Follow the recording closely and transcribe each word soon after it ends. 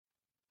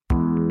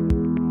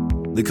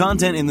The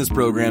content in this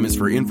program is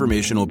for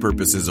informational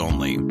purposes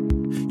only.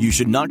 You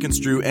should not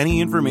construe any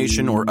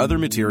information or other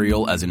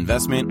material as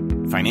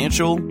investment,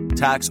 financial,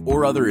 tax,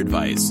 or other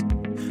advice.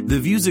 The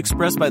views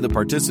expressed by the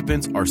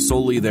participants are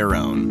solely their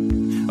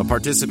own. A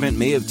participant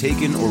may have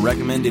taken or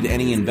recommended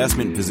any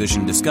investment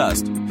position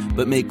discussed,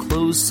 but may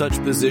close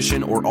such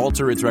position or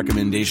alter its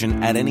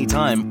recommendation at any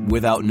time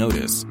without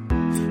notice.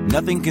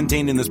 Nothing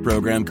contained in this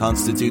program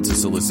constitutes a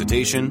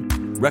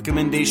solicitation,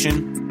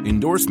 recommendation,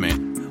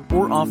 endorsement,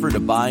 or offer to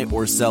buy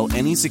or sell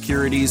any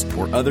securities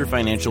or other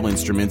financial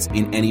instruments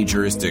in any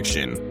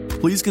jurisdiction.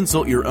 Please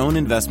consult your own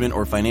investment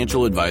or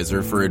financial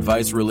advisor for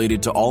advice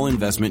related to all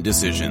investment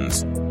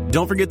decisions.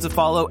 Don't forget to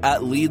follow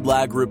at Lead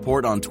Lag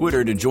Report on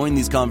Twitter to join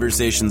these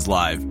conversations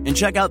live, and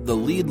check out the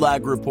Lead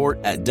Lag Report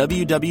at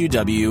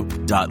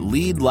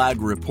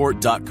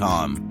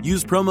www.leadlagreport.com.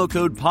 Use promo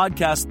code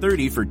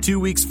podcast30 for 2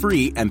 weeks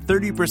free and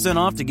 30%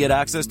 off to get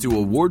access to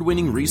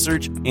award-winning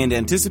research and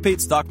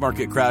anticipate stock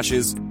market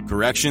crashes,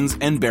 corrections,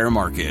 and bear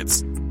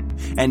markets.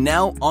 And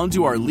now, on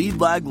to our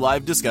Lead Lag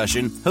Live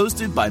discussion,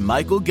 hosted by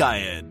Michael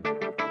Gayed.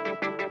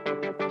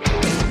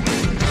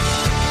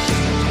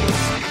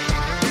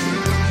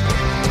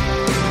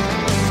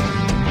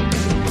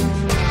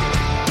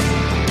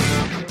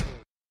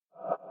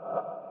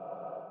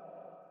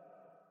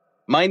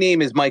 My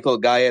name is Michael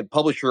Gayed,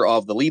 publisher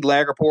of the Lead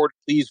Lag Report.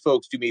 Please,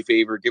 folks, do me a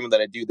favor, given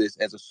that I do this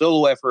as a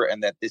solo effort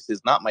and that this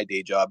is not my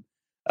day job.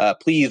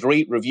 Please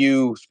rate,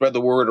 review, spread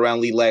the word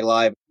around Lead Lag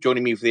Live.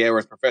 Joining me for the hour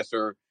is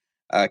Professor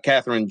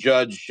Kathryn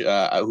Judge,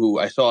 who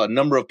I saw a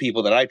number of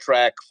people that I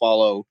track,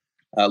 follow,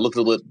 looked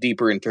a little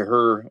deeper into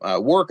her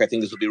work. I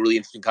think this will be a really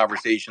interesting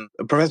conversation.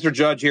 Professor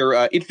Judge here,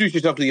 introduce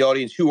yourself to the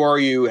audience. Who are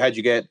you? How'd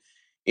you get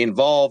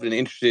involved and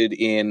interested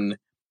in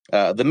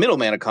the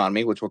middleman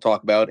economy, which we'll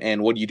talk about,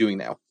 and what are you doing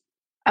now?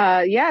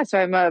 So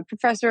I'm a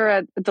professor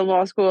at the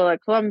law school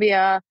at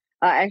Columbia.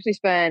 I actually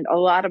spend a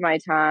lot of my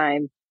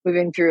time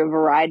moving through a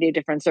variety of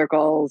different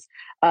circles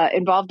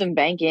involved in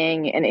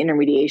banking and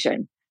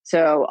intermediation.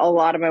 So a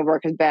lot of my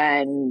work has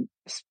been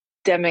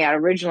stemming out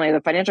originally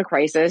the financial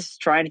crisis,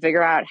 trying to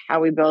figure out how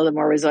we build a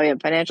more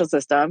resilient financial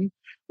system,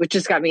 which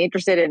just got me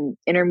interested in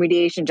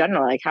intermediation in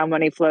general, like how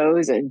money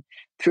flows and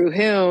through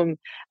whom.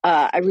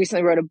 I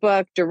recently wrote a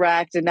book,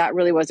 Direct, and that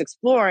really was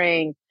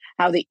exploring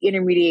how the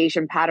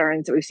intermediation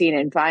patterns that we've seen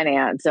in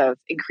finance of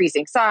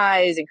increasing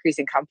size,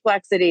 increasing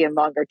complexity, and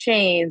longer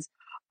chains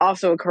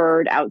also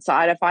occurred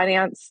outside of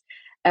finance.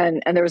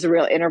 And there was a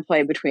real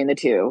interplay between the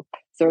two. So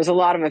there was a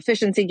lot of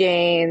efficiency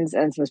gains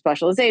and some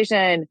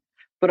specialization,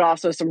 but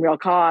also some real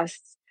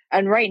costs.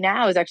 And right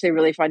now is actually a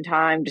really fun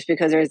time just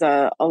because there's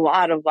a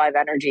lot of live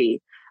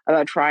energy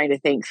about trying to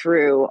think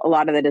through a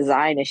lot of the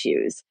design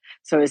issues.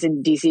 So I was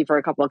in DC for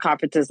a couple of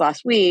conferences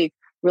last week,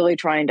 really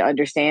trying to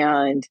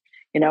understand,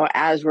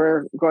 as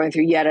we're going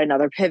through yet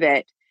another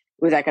pivot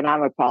with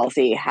economic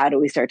policy, how do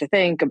we start to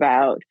think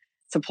about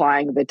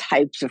supplying the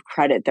types of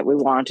credit that we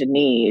want and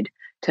need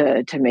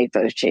to make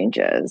those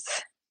changes?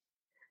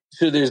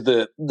 So there's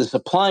the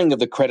supplying of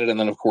the credit and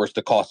then, of course,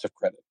 the cost of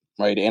credit,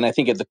 right? And I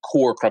think at the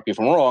core, correct me if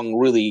I'm wrong,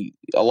 really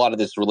a lot of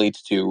this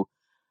relates to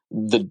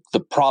the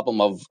problem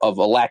of a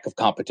lack of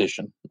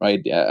competition, right?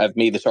 I've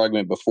made this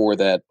argument before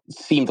that it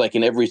seems like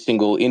in every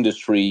single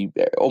industry,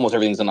 almost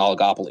everything's an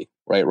oligopoly,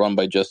 right? Run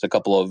by just a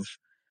couple of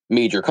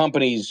major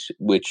companies,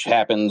 which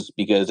happens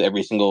because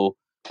every single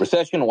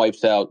recession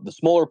wipes out the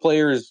smaller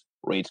players,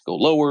 rates go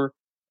lower,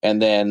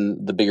 and then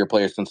the bigger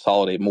players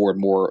consolidate more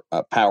and more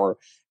power.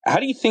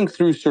 How do you think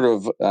through sort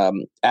of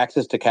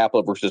access to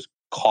capital versus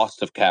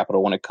cost of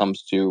capital when it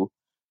comes to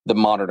the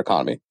modern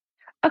economy?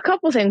 A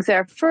couple things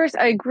there. First,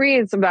 I agree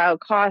it's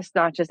about cost,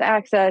 not just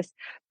access,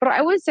 but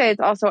I would say it's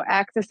also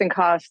access and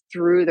cost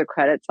through the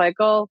credit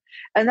cycle.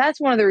 And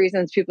that's one of the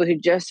reasons people who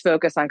just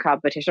focus on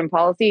competition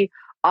policy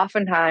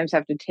oftentimes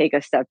have to take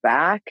a step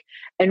back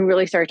and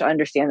really start to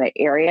understand the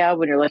area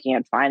when you're looking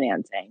at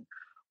financing.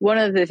 One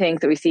of the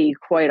things that we see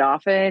quite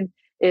often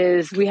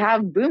is we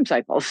have boom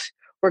cycles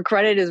where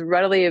credit is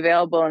readily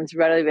available and it's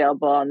readily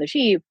available on the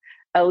cheap,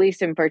 at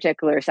least in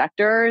particular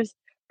sectors.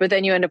 But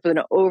then you end up with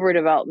an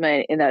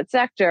overdevelopment in that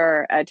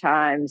sector at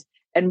times.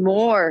 And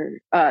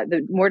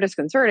the more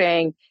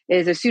disconcerting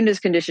is as soon as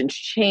conditions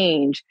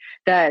change,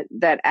 that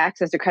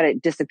access to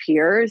credit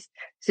disappears.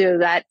 So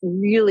that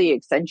really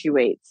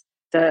accentuates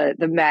the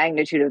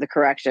magnitude of the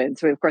correction.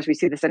 So of course we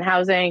see this in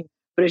housing,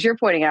 but as you're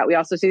pointing out, we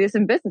also see this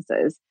in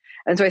businesses.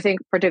 And so I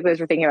think particularly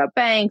as we're thinking about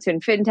banks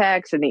and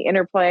fintechs and the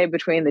interplay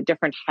between the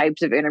different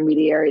types of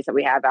intermediaries that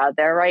we have out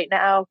there right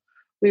now,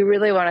 we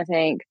really want to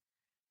think,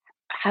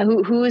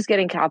 who is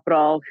getting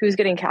capital, who's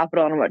getting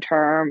capital on what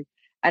term,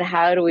 and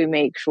how do we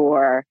make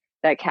sure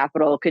that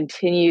capital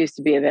continues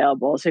to be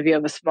available? So if you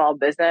have a small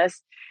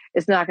business,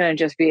 it's not going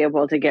to just be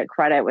able to get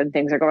credit when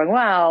things are going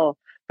well,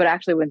 but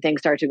actually when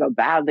things start to go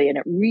badly and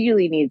it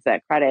really needs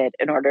that credit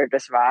in order to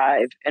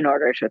survive, in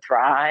order to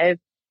thrive,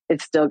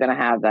 it's still going to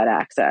have that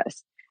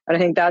access. And I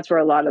think that's where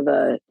a lot of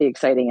the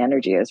exciting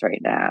energy is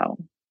right now.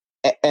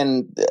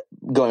 And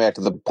going back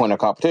to the point of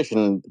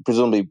competition,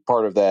 presumably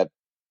part of that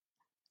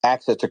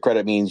access to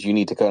credit means you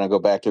need to kind of go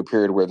back to a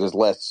period where there's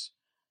less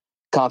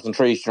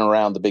concentration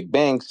around the big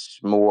banks,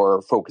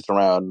 more focus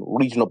around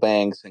regional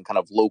banks and kind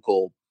of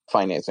local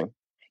financing.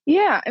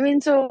 Yeah, I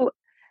mean, so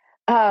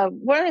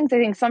one of the things I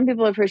think some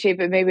people appreciate,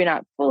 but maybe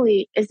not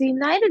fully, is the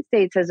United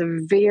States has a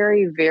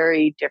very,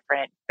 very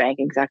different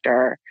banking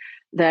sector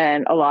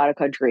than a lot of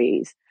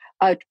countries.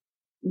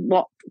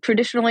 Well,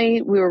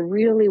 traditionally, we were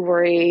really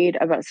worried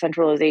about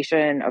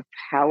centralization of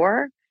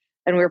power.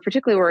 And we were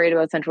particularly worried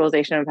about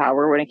centralization of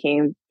power when it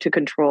came to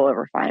control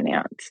over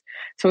finance.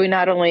 So we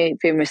not only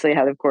famously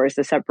had, of course,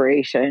 the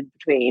separation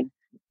between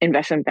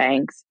investment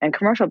banks and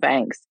commercial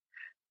banks,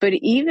 but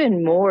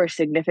even more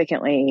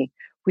significantly,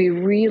 we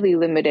really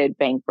limited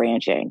bank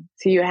branching.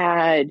 So you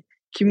had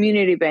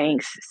community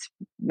banks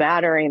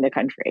smattering the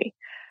country.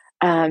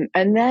 And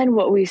then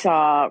what we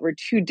saw were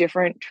two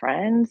different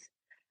trends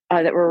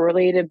that were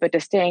related but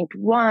distinct.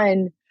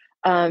 One,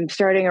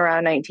 starting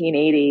around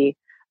 1980,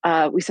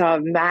 we saw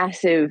a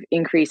massive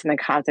increase in the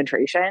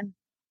concentration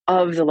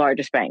of the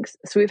largest banks.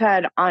 So we've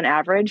had, on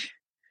average,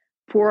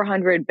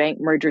 400 bank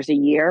mergers a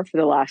year for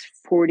the last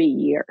 40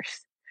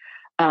 years.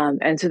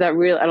 And so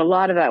and a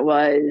lot of that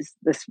was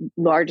the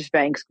largest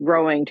banks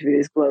growing to be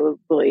these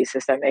globally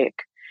systemic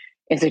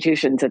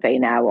institutions that they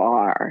now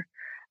are.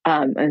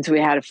 And so we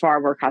had a far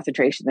more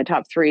concentration in the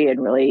top three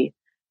and really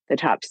the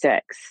top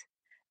six.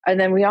 And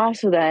then we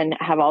also then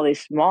have all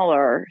these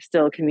smaller,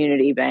 still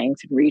community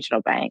banks and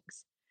regional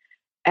banks.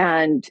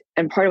 And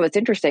part of what's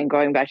interesting,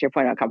 going back to your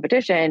point on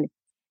competition,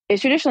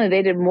 is traditionally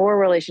they did more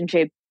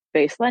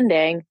relationship-based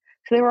lending.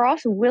 So they were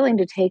also willing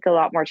to take a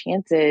lot more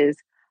chances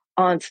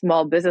on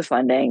small business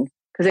lending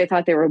because they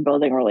thought they were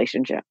building a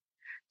relationship.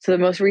 So the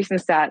most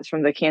recent stats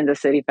from the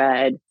Kansas City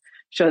Fed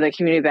show that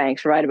community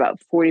banks provide about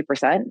 40%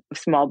 of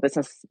small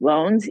business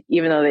loans,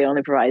 even though they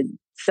only provide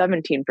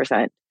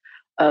 17%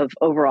 of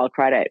overall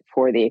credit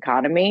for the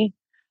economy.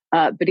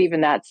 But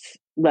even that's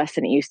less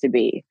than it used to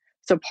be.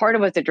 So part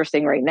of what's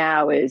interesting right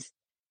now is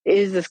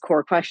this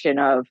core question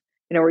of,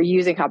 we're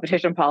using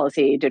competition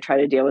policy to try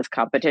to deal with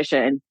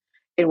competition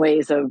in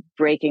ways of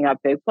breaking up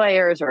big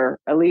players, or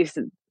at least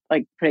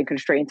like putting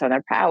constraints on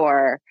their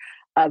power.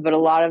 But a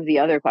lot of the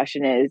other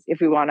question is, if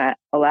we want to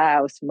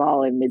allow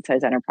small and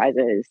mid-sized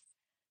enterprises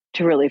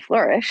to really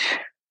flourish,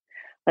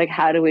 like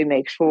how do we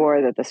make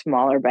sure that the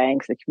smaller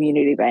banks, the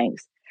community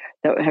banks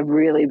that have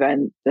really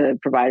been the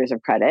providers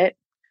of credit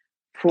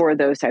for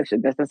those types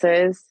of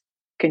businesses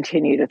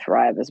continue to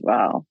thrive as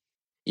well?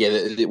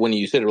 Yeah, when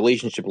you said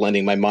relationship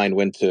lending, my mind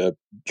went to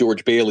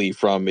George Bailey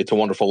from It's a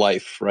Wonderful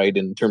Life, right?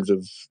 In terms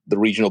of the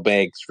regional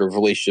banks' sort of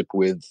relationship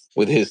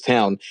with his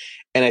town.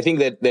 And I think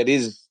that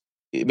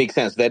it makes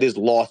sense. That is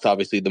lost,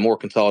 obviously. The more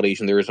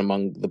consolidation there is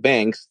among the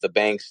banks,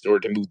 in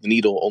order to move the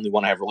needle, only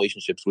want to have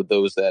relationships with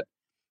those that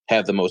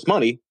have the most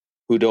money,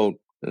 who don't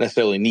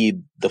necessarily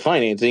need the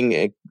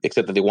financing,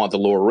 except that they want the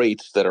lower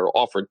rates that are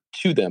offered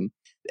to them.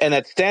 And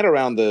that stat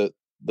around the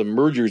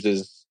mergers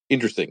is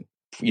interesting.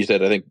 You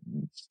said, I think,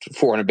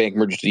 400 bank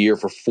mergers a year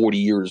for 40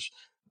 years.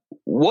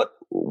 What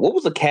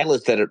was the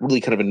catalyst that it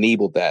really kind of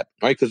enabled that,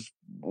 right? Because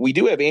we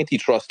do have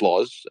antitrust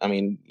laws. I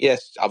mean,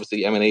 yes,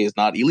 obviously M&A is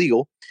not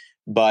illegal,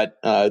 but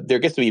there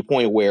gets to be a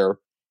point where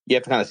you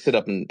have to kind of sit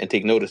up and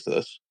take notice of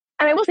this.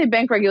 And I will say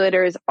bank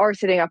regulators are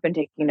sitting up and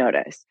taking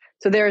notice.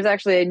 So there's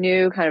actually a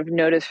new kind of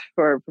notice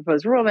for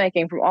proposed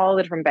rulemaking from all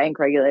the different bank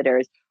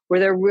regulators, where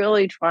they're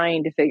really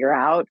trying to figure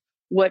out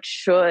what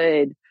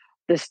are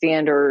the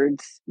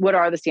standards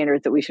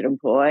that we should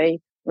employ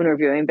when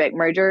reviewing bank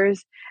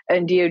mergers.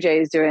 And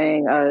DOJ is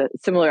doing a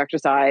similar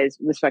exercise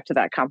with respect to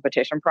that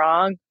competition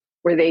prong,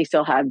 where they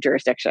still have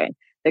jurisdiction.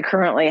 They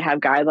currently have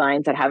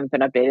guidelines that haven't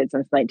been updated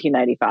since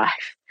 1995.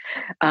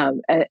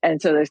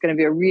 And so there's going to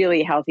be a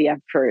really healthy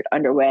effort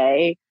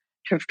underway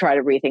to try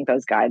to rethink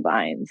those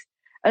guidelines.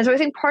 And so I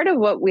think part of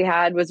what we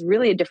had was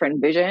really a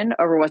different vision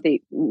over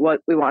what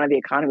we wanted the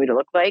economy to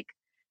look like,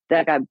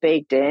 that got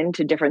baked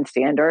into different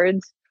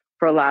standards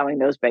for allowing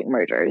those bank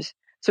mergers.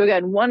 So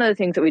again, one of the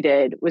things that we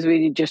did was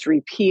we just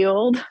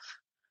repealed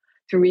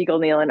through Eagle,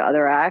 Neal, and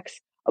other acts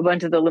a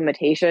bunch of the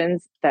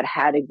limitations that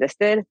had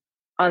existed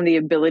on the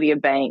ability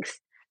of banks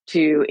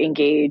to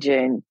engage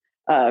in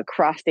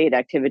cross-state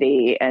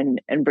activity and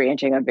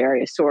branching of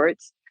various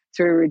sorts.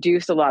 So we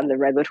reduced a lot of the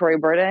regulatory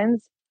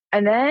burdens.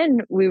 And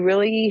then we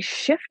really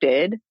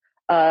shifted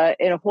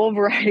in a whole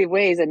variety of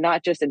ways, and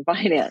not just in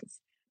finance,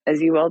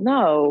 as you well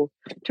know,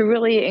 to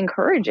really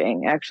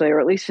encouraging, actually, or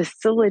at least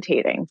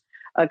facilitating,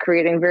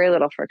 creating very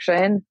little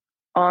friction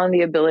on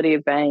the ability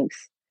of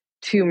banks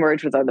to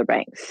merge with other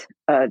banks.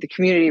 The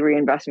Community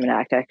Reinvestment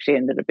Act actually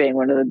ended up being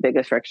one of the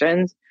biggest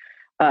frictions.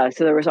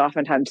 So there was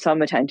oftentimes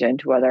some attention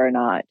to whether or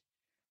not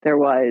there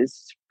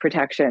was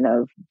protection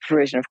of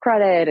provision of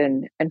credit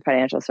and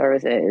financial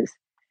services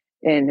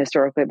in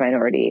historically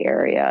minority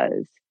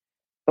areas.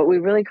 But we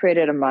really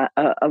created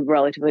a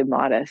relatively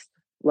modest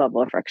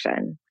level of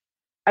friction.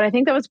 And I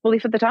think that was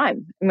belief at the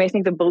time. I mean, I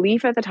think the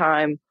belief at the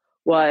time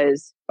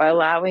was, by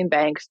allowing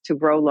banks to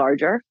grow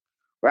larger,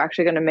 we're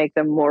actually going to make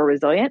them more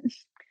resilient.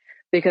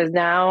 Because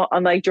now,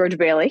 unlike George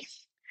Bailey,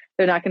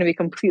 They're not going to be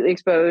completely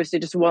exposed to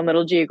just one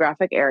little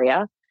geographic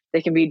area.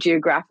 They can be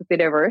geographically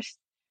diverse.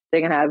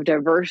 They can have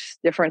diverse,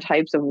 different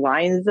types of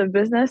lines of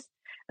business.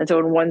 And so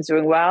when one's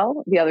doing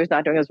well, the other's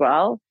not doing as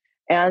well.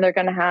 And they're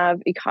going to have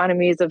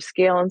economies of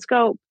scale and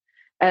scope.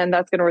 And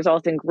that's going to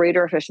result in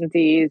greater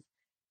efficiencies.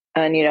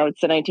 And,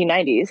 it's the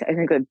 1990s. I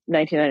think that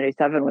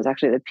 1997 was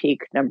actually the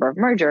peak number of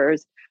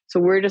mergers. So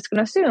we're just going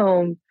to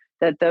assume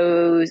that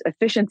those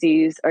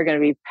efficiencies are going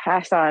to be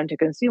passed on to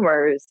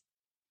consumers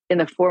in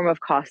the form of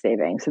cost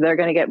savings. So they're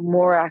going to get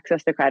more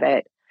access to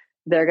credit.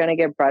 They're going to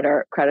get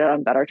better credit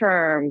on better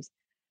terms.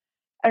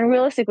 And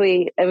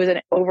realistically, it was an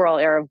overall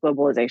era of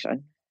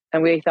globalization.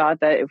 And we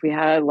thought that if we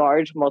had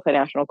large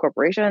multinational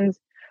corporations,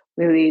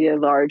 we needed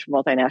large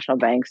multinational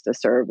banks to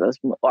serve those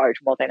large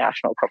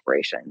multinational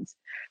corporations.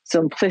 So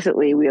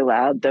implicitly, we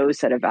allowed those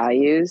set of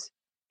values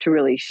to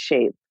really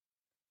shape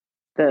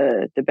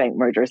the bank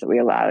mergers that we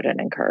allowed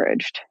and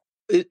encouraged.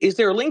 Is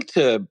there a link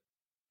to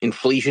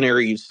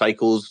inflationary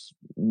cycles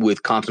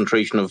with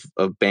concentration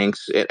of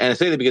banks? And I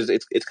say that because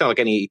it's kind of like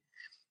any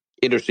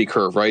industry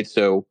curve, right?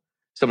 So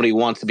somebody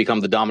wants to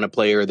become the dominant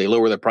player, they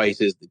lower their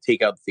prices, they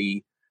take out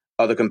the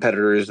other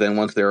competitors. Then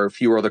once there are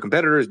fewer other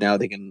competitors, now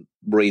they can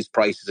raise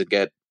prices and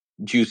get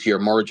juicier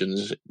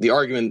margins. The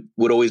argument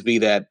would always be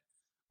that,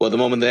 well, the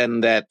moment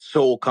then that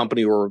sole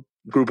company or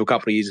group of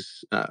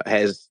companies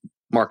has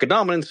market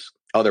dominance,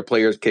 other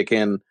players kick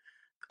in.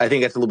 I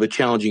think that's a little bit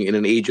challenging in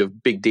an age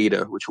of big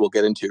data, which we'll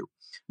get into.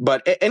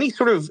 But any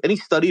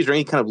studies or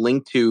any kind of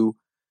link to,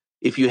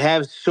 if you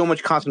have so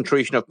much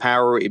concentration of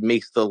power, it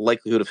makes the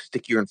likelihood of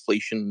stickier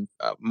inflation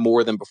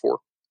more than before?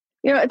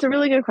 It's a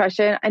really good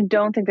question. I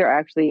don't think there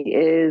actually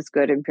is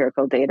good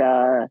empirical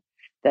data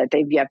that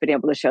they've yet been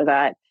able to show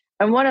that.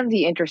 And one of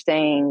the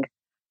interesting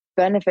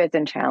benefits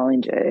and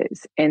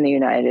challenges in the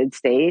United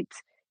States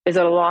is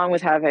that along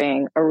with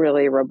having a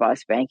really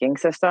robust banking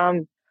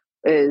system,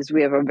 is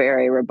we have a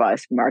very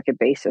robust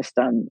market-based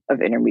system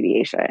of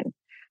intermediation.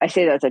 I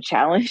say that's a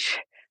challenge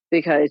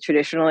because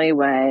traditionally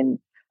when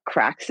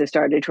cracks have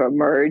started to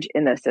emerge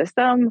in the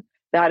system,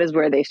 that is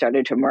where they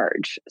started to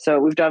merge. So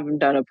we've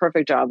done a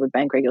perfect job with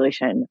bank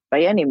regulation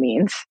by any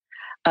means,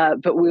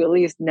 but we at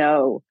least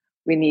know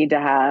we need to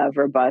have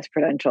robust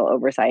prudential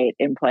oversight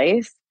in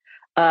place,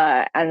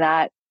 and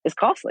that is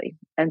costly.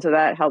 And so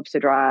that helps to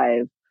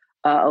drive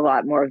a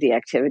lot more of the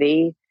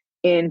activity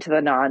into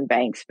the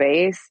non-bank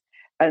space.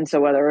 And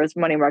so whether it was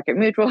money market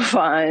mutual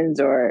funds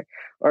or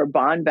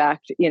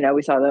bond-backed,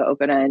 we saw the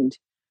open-end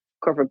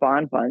corporate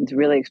bond funds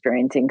really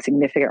experiencing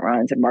significant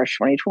runs in March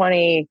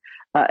 2020.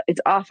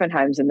 It's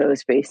oftentimes in those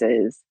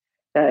spaces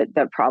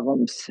that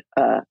problems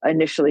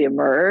initially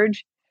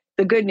emerge.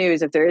 The good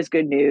news, if there is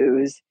good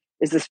news,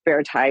 is the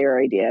spare tire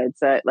idea. It's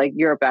that like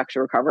Europe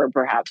actually recovered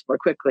perhaps more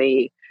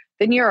quickly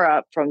than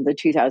Europe from the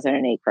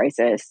 2008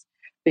 crisis,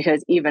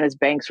 because even as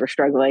banks were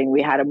struggling,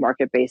 we had a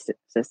market-based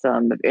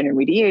system of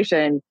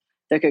intermediation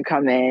that could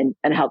come in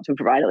and help to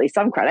provide at least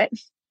some credit.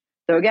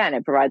 So again,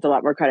 it provides a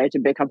lot more credit to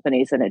big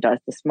companies than it does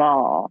to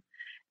small.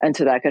 And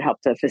so that could help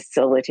to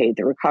facilitate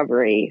the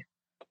recovery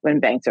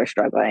when banks are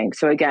struggling.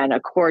 So again, a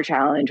core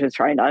challenge with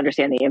trying to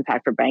understand the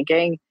impact for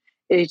banking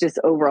is just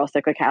overall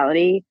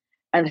cyclicality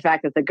and the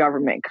fact that the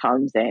government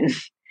comes in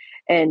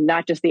and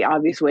not just the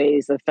obvious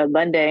ways of Fed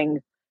lending,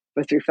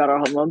 but through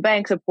federal home loan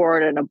bank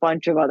support and a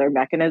bunch of other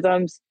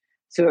mechanisms.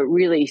 So it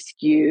really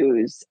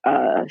skews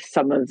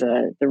some of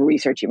the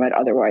research you might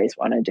otherwise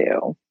want to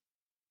do.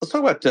 Let's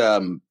talk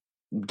about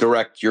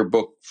direct your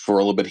book for a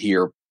little bit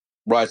here,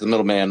 Rise of the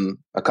Middleman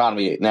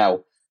Economy.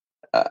 Now,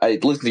 I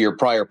listened to your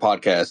prior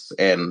podcasts,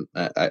 and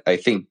I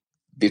think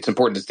it's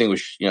important to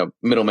distinguish,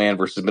 middleman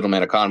versus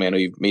middleman economy. I know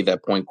you've made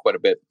that point quite a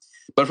bit.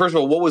 But first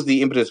of all, what was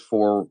the impetus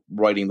for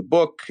writing the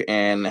book,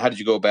 and how did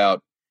you go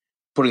about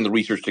putting the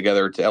research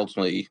together to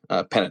ultimately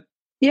pen it?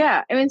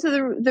 Yeah,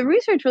 so the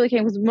research really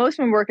came because most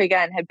of my work,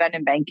 again, had been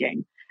in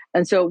banking.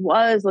 And so it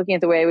was looking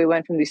at the way we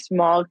went from these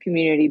small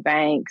community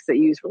banks that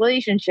use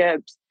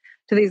relationships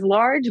to these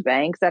large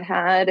banks that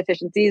had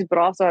efficiencies, but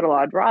also had a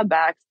lot of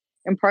drawbacks,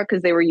 in part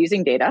because they were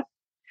using data,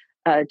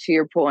 to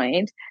your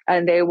point.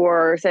 And they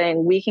were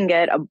saying, we can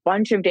get a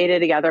bunch of data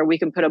together. We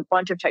can put a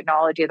bunch of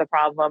technology at the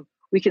problem.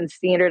 We can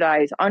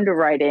standardize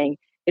underwriting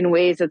in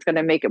ways that's going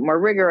to make it more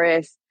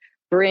rigorous,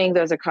 bring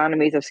those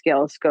economies of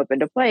scale scope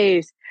into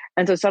place.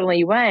 And so suddenly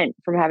you went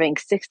from having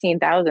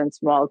 16,000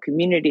 small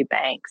community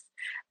banks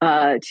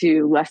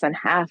to less than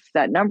half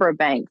that number of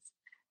banks.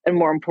 And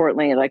more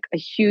importantly, like a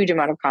huge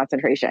amount of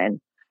concentration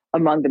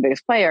among the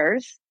biggest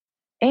players.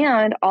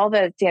 And all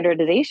that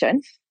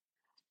standardization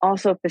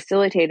also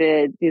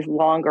facilitated these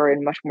longer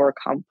and much more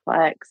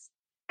complex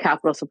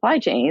capital supply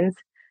chains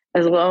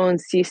as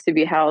loans ceased to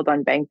be held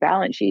on bank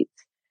balance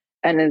sheets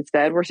and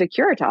instead were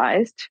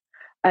securitized.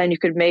 And you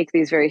could make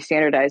these very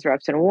standardized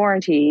reps and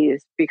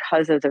warranties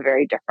because of the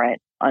very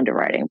different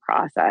underwriting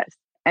process.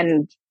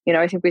 And,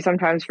 I think we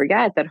sometimes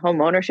forget that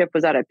home ownership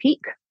was at a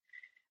peak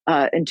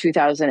in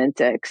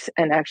 2006.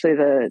 And actually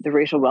the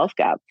racial wealth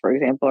gap, for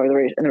example, or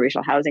the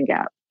racial housing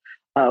gap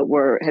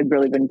had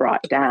really been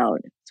brought down.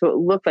 So it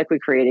looked like we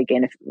created,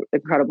 again,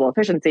 incredible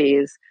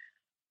efficiencies,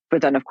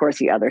 But then, of course,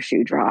 the other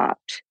shoe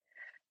dropped.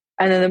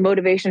 And then the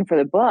motivation for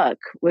the book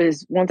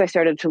was once I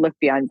started to look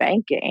beyond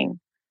banking,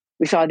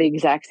 we saw the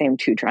exact same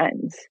two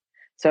trends.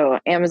 So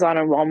Amazon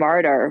and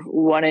Walmart are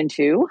 1 and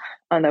 2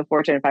 on the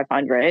Fortune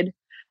 500.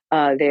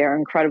 They are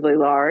incredibly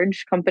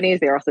large companies.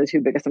 They are also the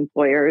two biggest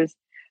employers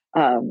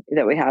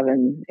that we have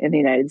in the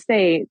United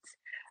States.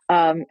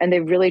 And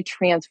they've really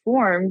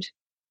transformed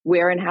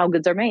where and how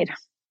goods are made.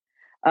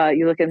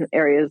 You look in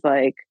areas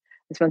like,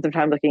 I spent some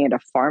time looking into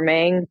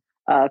farming.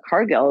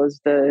 Cargill is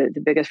the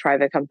biggest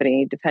private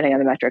company, depending on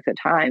the metrics at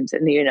times,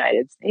 in the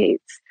United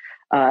States.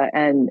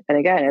 And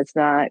again, it's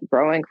not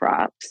growing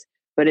crops,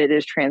 but it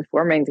is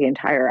transforming the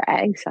entire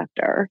ag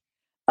sector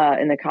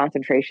in the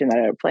concentration that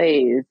it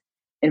plays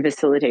in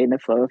facilitating the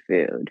flow of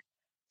food.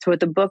 So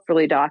what the book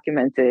really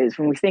documents is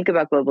when we think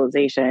about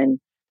globalization,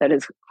 that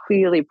is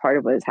clearly part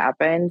of what has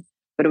happened,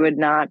 but it would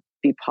not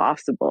be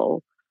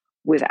possible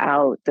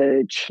without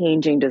the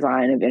changing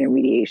design of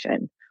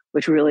intermediation,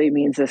 which really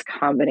means this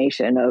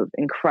combination of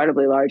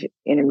incredibly large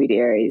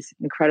intermediaries,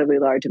 incredibly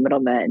large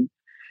middlemen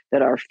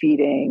that are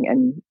feeding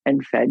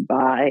and fed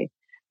by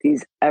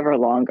these ever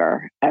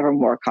longer, ever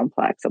more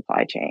complex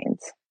supply chains.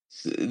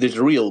 There's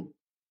a real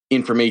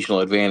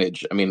informational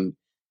advantage. I mean,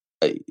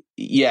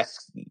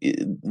 yes,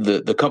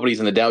 the companies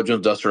in the Dow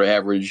Jones Industrial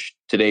Average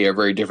today are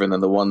very different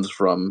than the ones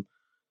from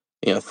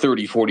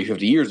 30, 40,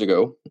 50 years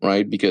ago,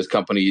 right? Because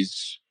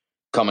companies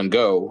come and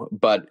go.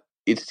 But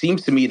it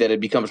seems to me that it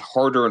becomes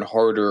harder and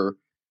harder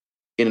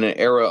in an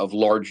era of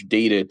large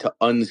data to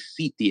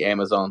unseat the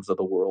Amazons of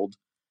the world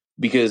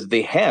because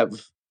they have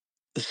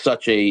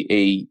such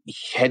a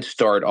head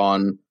start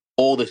on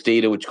all this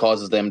data, which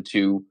causes them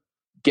to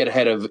get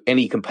ahead of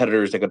any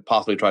competitors that could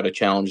possibly try to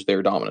challenge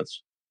their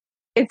dominance.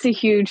 It's a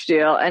huge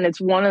deal. And it's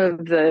one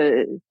of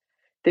the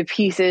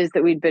pieces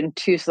that we'd been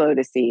too slow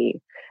to see.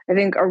 I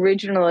think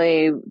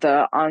originally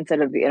the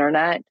onset of the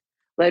internet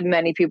led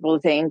many people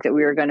to think that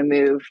we were going to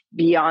move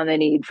beyond the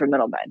need for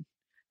middlemen.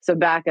 So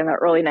back in the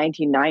early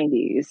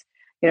 1990s,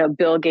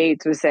 Bill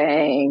Gates was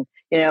saying,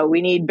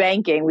 we need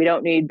banking, we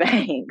don't need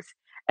banks.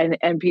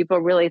 And people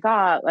really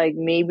thought like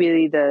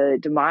maybe the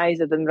demise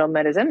of the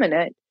middleman is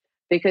imminent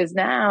because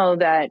now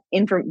that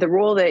the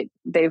role that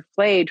they've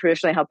played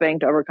traditionally helping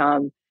to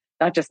overcome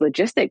not just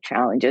logistic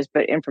challenges,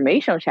 but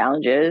informational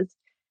challenges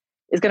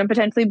is going to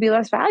potentially be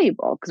less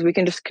valuable because we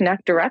can just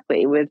connect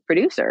directly with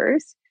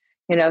producers,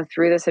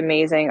 through this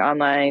amazing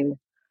online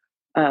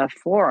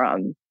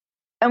forum.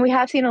 And we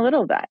have seen a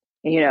little of that.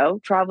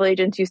 Travel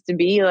agents used to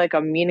be like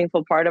a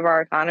meaningful part of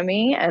our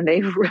economy and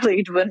they've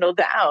really dwindled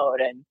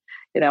down. And,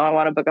 I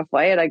want to book a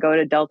flight, I go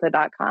to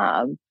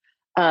delta.com.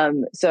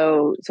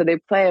 So they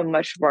play a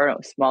much more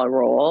smaller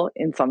role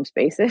in some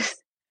spaces.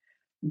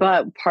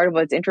 But part of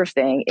what's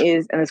interesting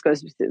is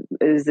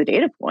the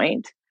data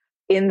point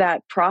in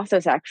that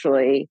process.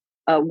 Actually,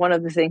 one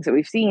of the things that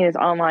we've seen is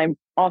online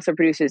also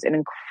produces an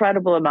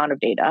incredible amount of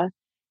data,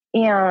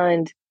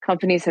 and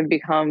companies have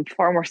become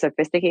far more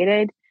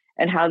sophisticated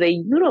in how they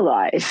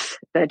utilize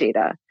that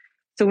data.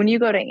 So when you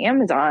go to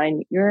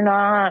Amazon, you're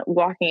not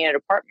walking in a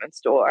department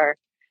store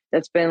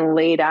that's been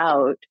laid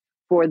out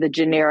for the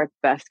generic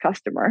best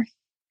customer.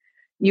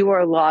 You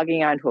are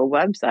logging onto a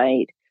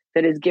website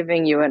that is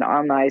giving you an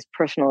online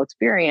personal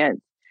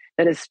experience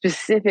that is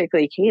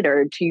specifically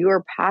catered to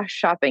your past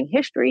shopping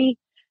history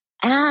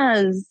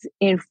as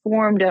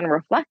informed and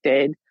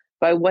reflected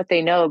by what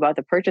they know about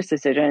the purchase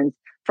decisions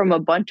from a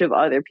bunch of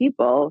other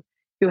people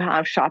who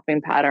have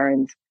shopping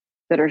patterns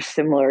that are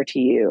similar to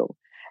you.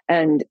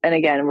 And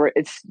again,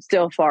 it's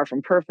still far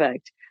from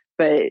perfect,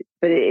 but it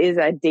is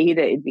a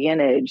data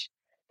advantage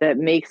that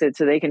makes it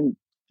so they can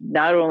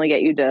not only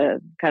get you to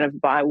kind of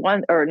buy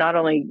one, or not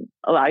only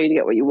allow you to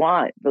get what you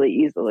want really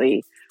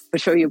easily, but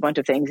show you a bunch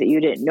of things that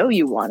you didn't know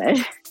you wanted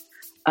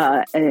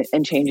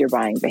and change your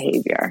buying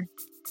behavior.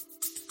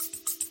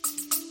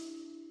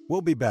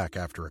 We'll be back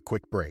after a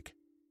quick break.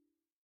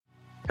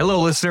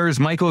 Hello, listeners.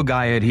 Michael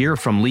Guyette here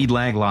from Lead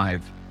Lag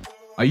Live.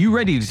 Are you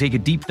ready to take a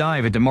deep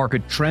dive into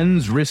market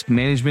trends, risk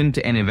management,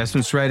 and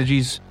investment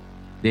strategies?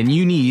 Then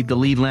you need the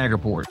Lead Lag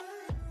Report.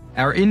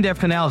 Our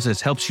in-depth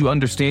analysis helps you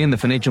understand the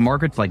financial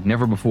markets like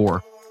never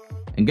before.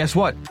 And guess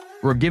what?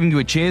 We're giving you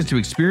a chance to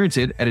experience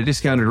it at a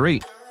discounted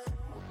rate.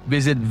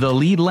 Visit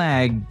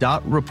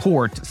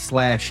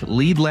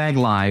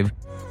theleadlag.report/leadlaglive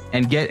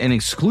and get an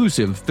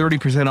exclusive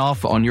 30%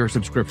 off on your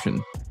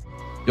subscription.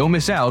 Don't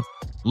miss out.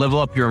 Level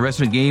up your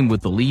investment game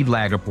with the Lead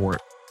Lag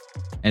Report.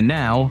 And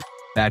now,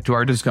 back to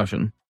our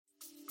discussion.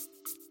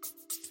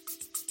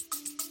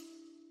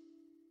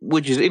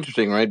 Which is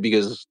interesting, right?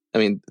 Because,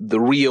 the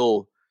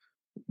real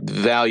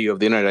value of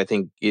the internet, I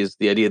think, is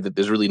the idea that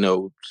there's really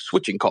no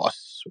switching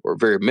costs or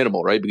very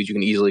minimal, right? Because you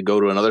can easily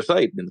go to another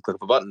site and click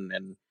a button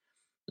and,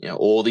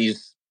 all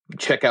these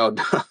checkout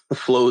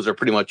flows are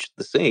pretty much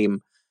the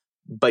same.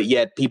 But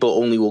yet people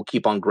only will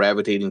keep on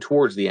gravitating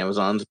towards the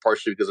Amazons,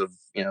 partially because of,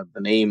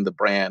 the name, the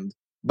brand.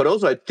 But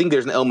also I think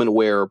there's an element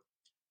where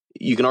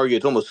you can argue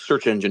it's almost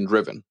search engine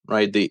driven,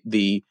 right?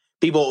 The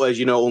people, as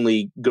you know,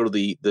 only go to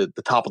the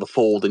top of the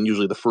fold and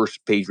usually the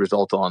first page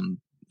result on,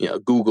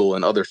 Google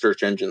and other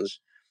search engines.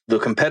 The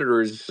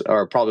competitors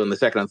are probably on the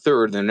second and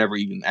third, and they're never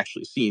even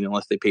actually seen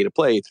unless they pay to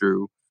play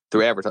through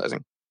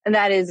advertising. And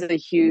that is a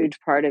huge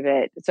part of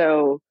it.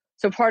 So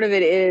part of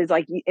it is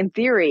like, in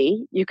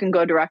theory, you can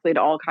go directly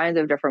to all kinds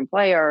of different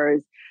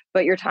players,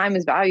 but your time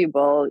is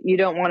valuable. You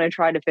don't want to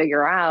try to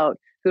figure out,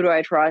 who do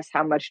I trust?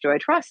 How much do I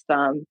trust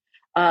them?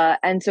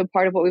 And so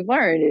part of what we've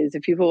learned is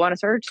if people want to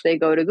search, they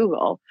go to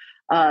Google.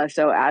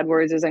 So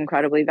AdWords is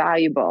incredibly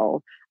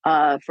valuable.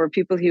 For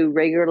people who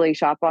regularly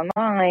shop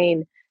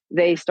online,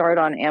 they start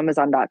on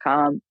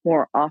Amazon.com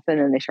more often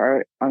than they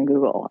start on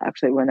Google,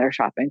 actually, when they're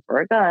shopping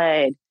for a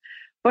guide.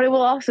 But I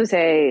will also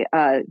say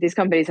these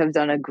companies have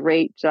done a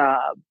great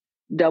job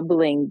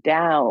doubling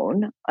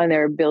down on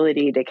their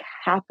ability to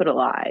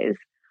capitalize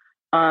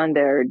on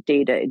their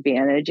data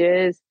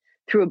advantages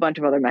through a bunch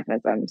of other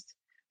mechanisms.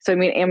 So, I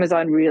mean,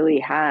 Amazon really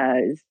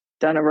has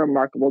done a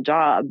remarkable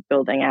job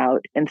building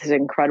out this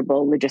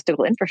incredible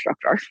logistical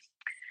infrastructure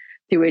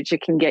through which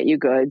it can get you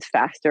goods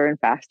faster and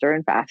faster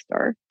and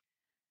faster.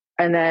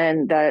 And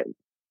then that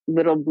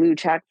little blue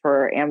check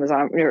for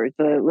Amazon, or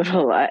the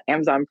little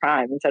Amazon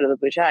Prime instead of the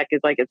blue check,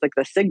 it's like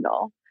the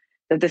signal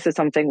that this is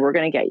something we're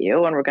going to get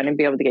you, and we're going to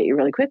be able to get you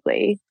really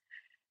quickly.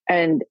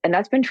 And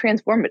that's been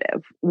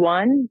transformative.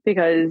 One,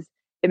 because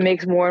it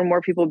makes more and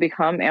more people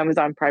become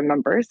Amazon Prime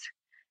members.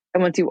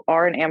 And once you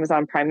are an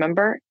Amazon Prime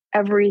member,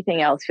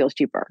 everything else feels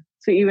cheaper.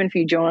 So even if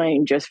you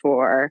join just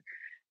for,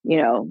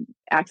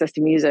 access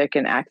to music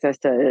and access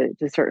to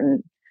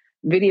certain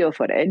video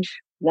footage,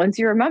 once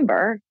you're a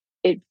member,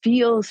 it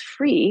feels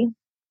free,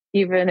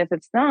 even if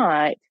it's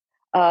not,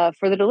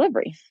 for the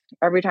delivery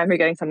every time you're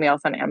getting something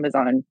else on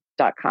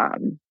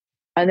Amazon.com.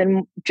 And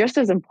then just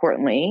as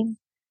importantly,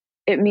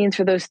 it means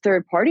for those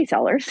third-party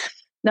sellers,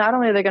 not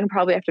only are they going to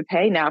probably have to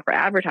pay now for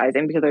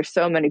advertising because there's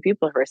so many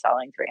people who are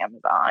selling through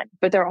Amazon,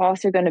 but they're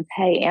also going to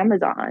pay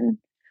Amazon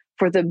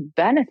for the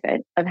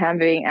benefit of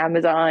having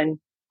Amazon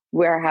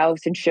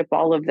warehouse and ship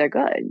all of their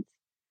goods.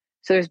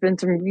 So there's been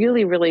some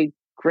really, really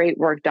great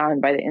work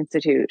done by the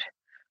Institute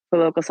for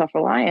Local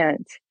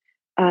Self-Reliance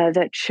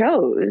that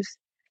shows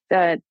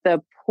that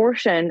the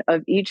portion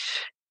of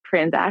each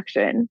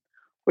transaction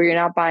where you're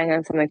not buying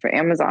on something for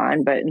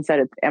Amazon, but instead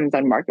it's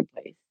Amazon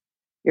Marketplace,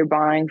 you're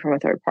buying from a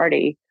third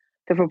party,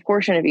 the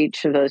proportion of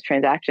each of those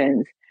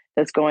transactions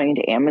that's going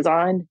to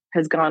Amazon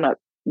has gone up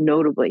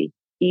notably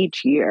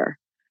each year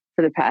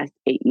for the past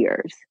 8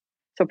 years.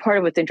 So part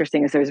of what's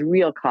interesting is there's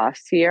real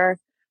costs here,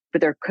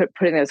 but they're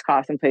putting those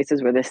costs in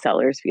places where the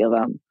sellers feel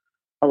them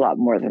a lot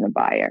more than the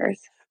buyers.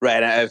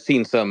 Right. I've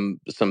seen some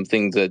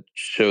things that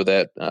show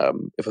that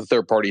if a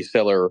third-party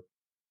seller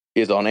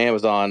is on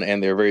Amazon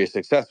and they're very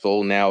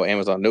successful, now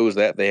Amazon knows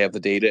that, they have the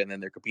data, and then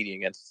they're competing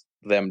against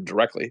them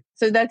directly.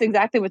 So that's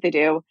exactly what they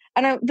do.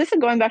 And this is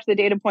going back to the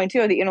data point,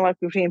 too, of the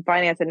interaction between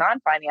finance and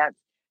non-finance.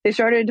 They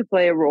started to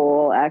play a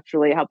role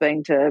actually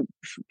helping to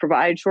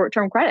provide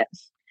short-term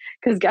credits.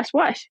 Because guess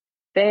what?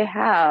 They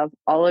have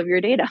all of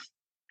your data.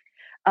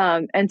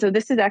 And so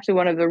this is actually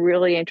one of the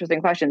really interesting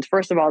questions.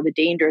 First of all, the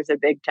dangers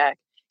of big tech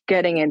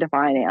getting into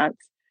finance,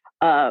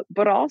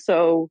 but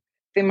also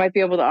they might be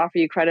able to offer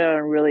you credit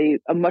on really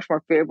a much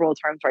more favorable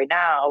terms right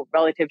now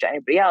relative to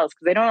anybody else,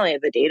 because they don't only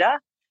have the data,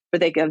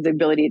 but they have the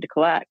ability to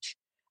collect.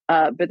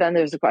 But then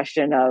there's the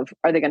question of,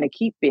 are they going to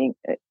keep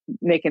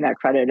making that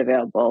credit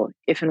available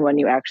if and when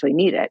you actually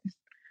need it?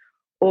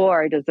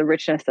 Or does the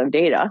richness of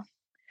data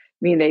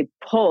mean they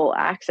pull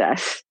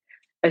access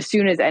as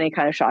soon as any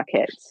kind of shock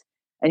hits,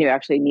 and you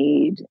actually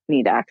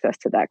need access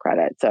to that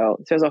credit? So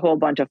there's a whole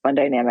bunch of fun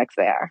dynamics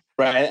there.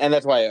 Right. And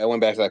that's why I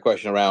went back to that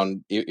question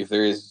around if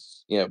there is,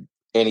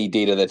 any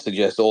data that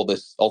suggests all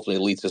this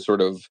ultimately leads to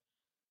sort of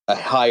a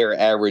higher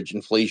average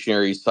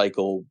inflationary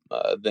cycle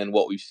than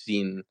what we've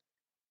seen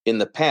in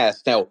the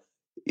past. Now,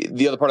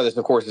 the other part of this,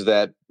 of course, is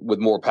that with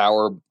more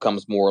power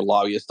comes more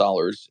lobbyist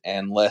dollars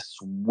and less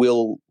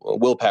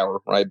willpower,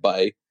 right,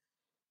 by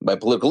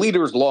political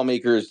leaders,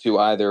 lawmakers, to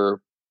either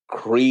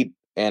create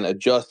and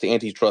adjust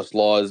antitrust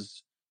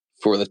laws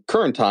for the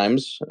current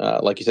times.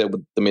 Like you said,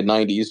 with the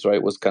mid-'90s,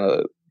 right, was kind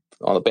of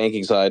on the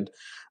banking side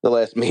the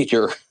last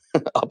major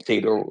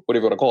update, or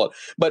whatever you want to call it.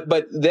 But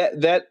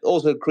that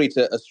also creates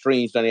a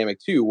strange dynamic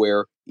too,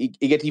 where it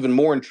gets even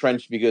more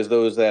entrenched because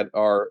those that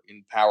are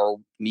in power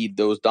need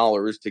those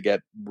dollars to get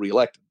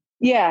reelected.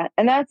 Yeah,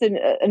 and that's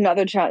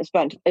another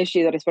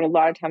issue that I spent a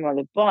lot of time on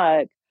the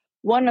book.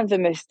 One of the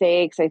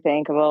mistakes, I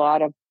think, of a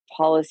lot of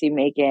policy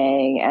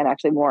making and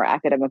actually more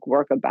academic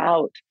work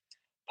about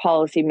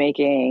policy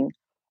making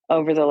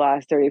over the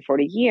last 30,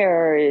 40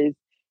 years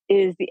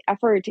is the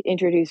effort to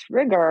introduce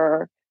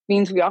rigor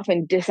means we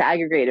often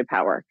disaggregated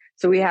power.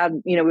 So we have,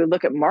 we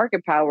look at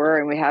market power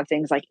and we have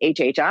things like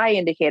HHI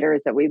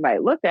indicators that we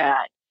might look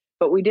at,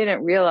 but we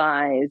didn't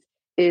realize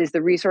is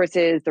the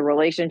resources, the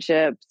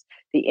relationships,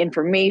 the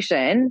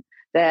information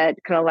that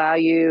can allow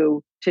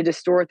you to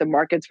distort the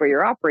markets where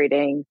you're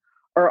operating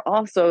are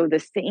also the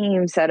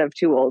same set of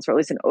tools, or at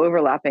least an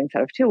overlapping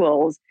set of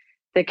tools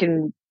that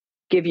can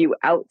give you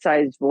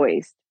outsized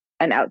voice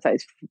and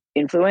outsized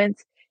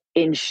influence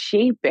in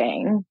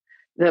shaping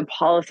the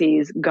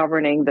policies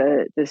governing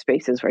the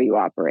spaces where you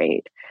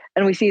operate.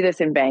 And we see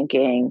this in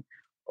banking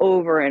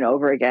over and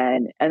over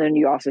again. And then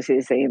you also see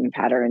the same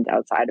patterns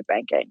outside of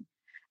banking.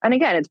 And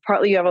again, it's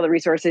partly you have all the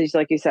resources,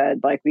 like you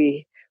said, like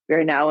we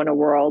are now in a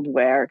world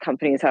where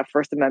companies have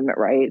First Amendment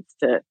rights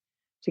to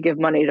give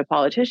money to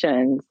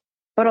politicians,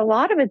 but a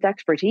lot of it's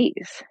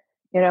expertise.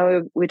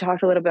 We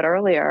talked a little bit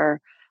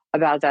earlier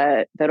about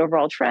that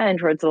overall trend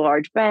towards the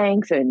large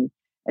banks and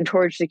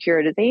towards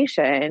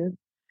securitization.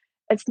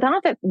 It's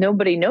not that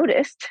nobody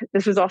noticed.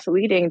 This was also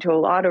leading to a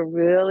lot of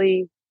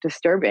really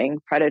disturbing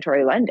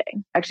predatory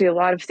lending. Actually, a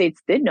lot of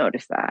states did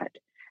notice that.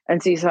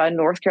 And so you saw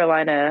North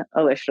Carolina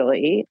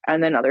initially,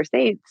 and then other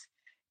states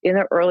in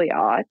the early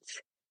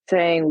aughts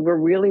saying, we're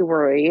really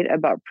worried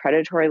about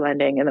predatory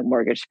lending in the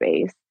mortgage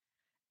space.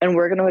 And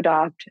we're going to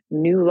adopt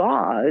new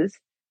laws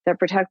that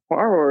protect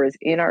borrowers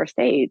in our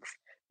states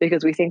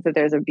because we think that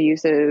there's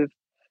abusive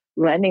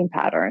lending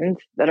patterns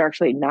that are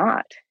actually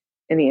not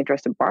in the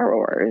interest of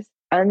borrowers.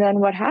 And then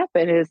what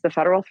happened is the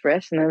federal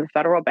thrifts and then the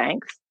federal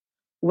banks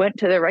went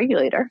to the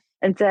regulator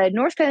and said,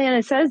 North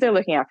Carolina says they're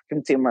looking after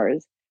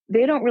consumers.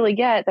 They don't really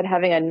get that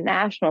having a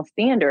national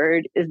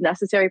standard is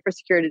necessary for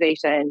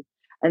securitization.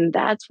 And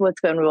that's what's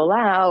going to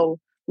allow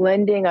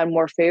lending on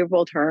more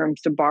favorable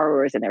terms to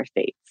borrowers in their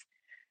states.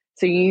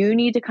 So you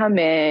need to come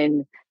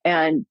in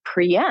and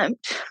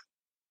preempt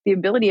the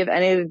ability of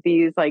any of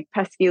these like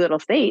pesky little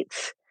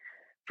states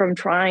from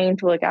trying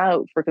to look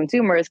out for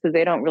consumers because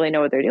they don't really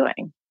know what they're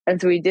doing. And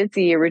so we did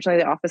see originally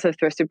the Office of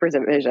Thrift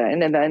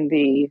Supervision and then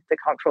the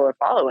comptroller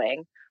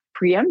following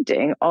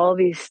preempting all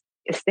these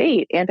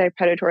state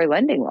anti-predatory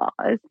lending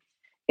laws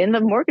in the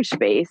mortgage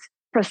space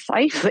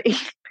precisely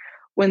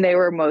when they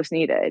were most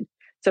needed.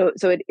 So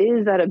it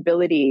is that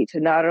ability to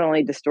not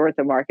only distort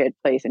the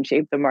marketplace and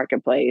shape the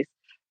marketplace,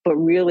 but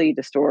really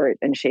distort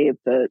and shape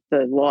the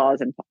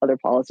laws and other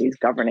policies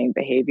governing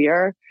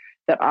behavior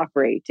that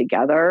operate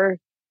together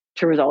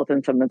to result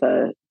in some of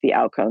the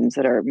outcomes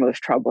that are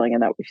most troubling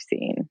and that we've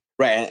seen.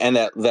 Right. And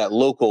that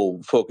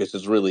local focus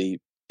is really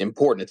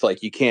important. It's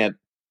like you can't,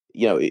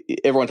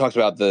 everyone talks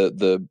about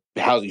the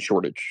housing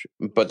shortage,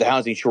 but the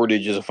housing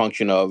shortage is a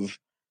function of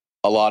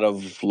a lot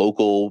of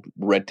local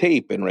red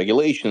tape and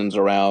regulations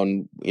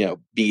around,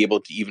 being able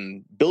to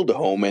even build a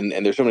home. And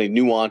there's so many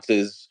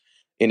nuances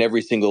in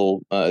every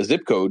single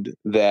zip code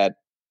that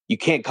you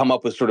can't come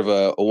up with sort of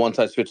a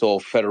one-size-fits-all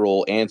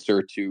federal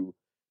answer to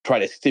try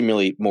to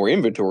stimulate more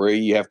inventory.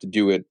 You have to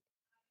do it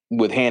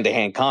with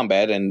hand-to-hand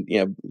combat. And,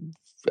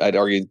 I'd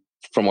argue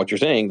from what you're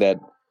saying that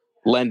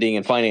lending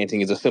and financing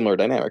is a similar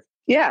dynamic.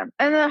 Yeah.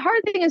 And the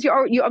hard thing is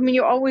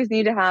you always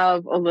need to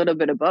have a little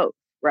bit of both,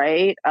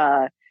 right?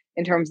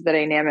 In terms of the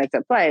dynamics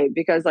at play,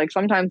 because like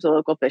sometimes the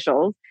local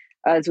officials,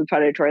 as with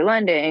predatory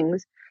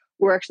lendings,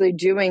 were actually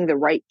doing the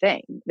right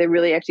thing. They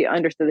really actually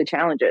understood the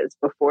challenges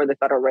before the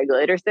federal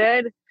regulators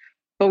did.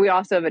 But we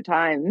also have at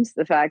times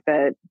the fact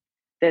that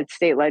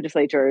state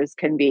legislatures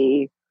can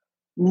be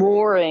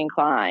more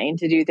inclined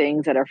to do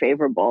things that are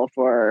favorable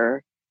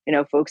for,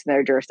 folks in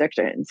their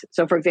jurisdictions.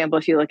 So for example,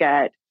 if you look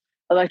at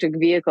electric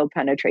vehicle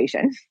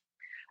penetration,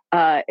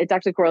 it's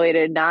actually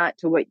correlated not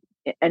to what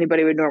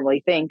anybody would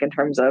normally think in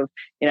terms of,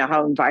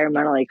 how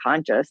environmentally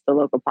conscious the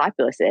local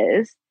populace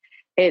is.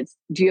 It's,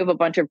 do you have a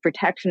bunch of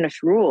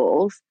protectionist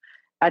rules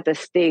at the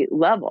state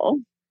level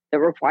that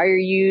require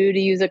you to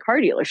use a car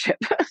dealership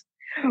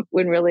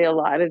when really a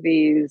lot of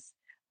these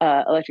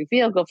electric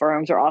vehicle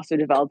firms are also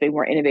developing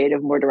more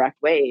innovative, more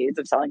direct ways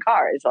of selling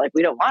cars. Like,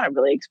 we don't want a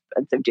really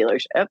expensive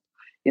dealership.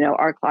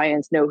 Our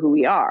clients know who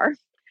we are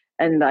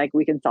and like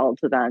we can sell it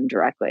to them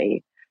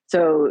directly.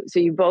 So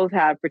you both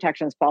have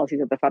protectionist policies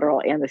at the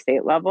federal and the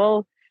state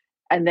level.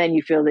 And then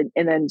you feel that,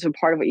 and then so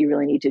part of what you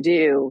really need to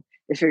do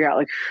is figure out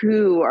like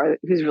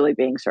who's really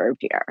being served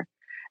here.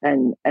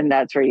 And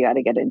that's where you got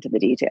to get into the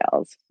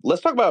details.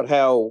 Let's talk about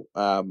how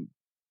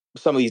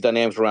some of these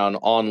dynamics around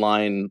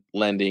online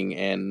lending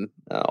and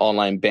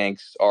online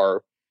banks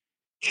are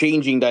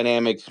changing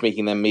dynamics,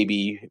 making them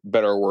maybe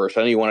better or worse.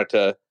 I know you wanted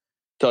to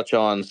touch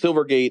on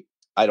Silvergate.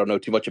 I don't know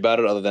too much about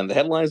it other than the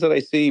headlines that I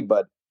see,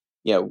 but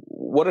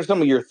what are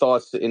some of your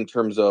thoughts in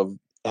terms of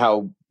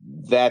how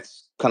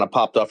that's kind of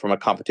popped up from a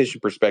competition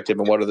perspective,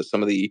 and what are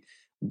some of the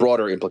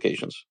broader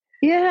implications?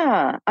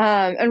 Yeah,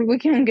 and we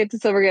can get to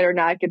Silvergate or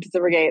not get to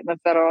Silvergate. And the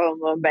federal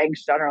loan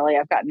banks generally,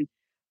 I've gotten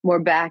more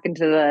back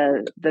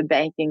into the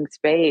banking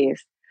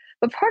space.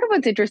 But part of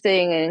what's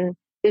interesting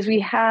is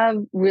we have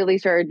really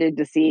started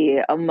to see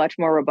a much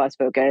more robust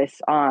focus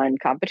on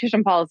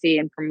competition policy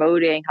and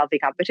promoting healthy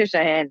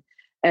competition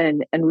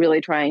and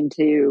really trying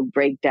to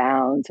break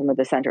down some of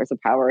the centers of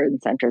power and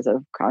centers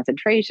of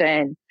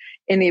concentration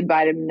in the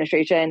Biden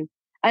administration.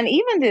 And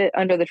even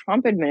under the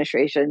Trump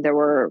administration, there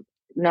were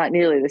not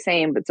nearly the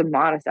same, but some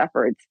modest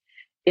efforts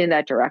in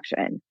that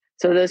direction.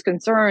 So those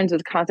concerns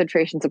with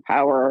concentrations of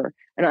power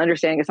and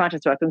understanding it's not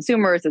just about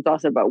consumers, it's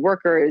also about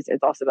workers,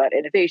 it's also about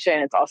innovation,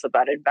 it's also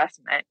about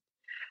investment,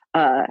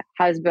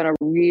 has been a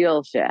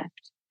real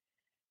shift.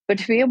 But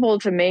to be able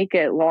to make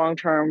it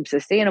long-term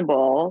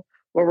sustainable,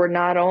 where we're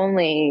not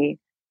only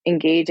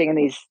engaging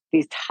in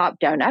these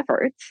top-down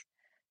efforts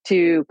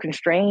to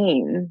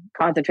constrain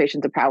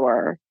concentrations of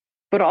power,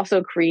 but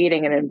also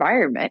creating an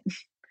environment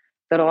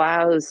that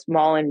allows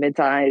small and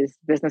mid-sized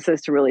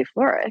businesses to really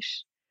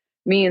flourish,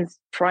 means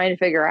trying to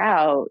figure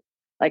out,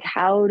 like,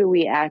 how do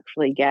we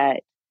actually get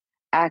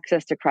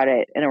access to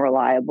credit in a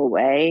reliable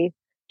way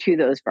to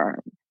those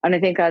firms? And I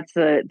think that's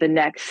the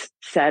next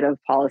set of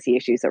policy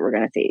issues that we're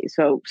going to see.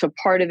 So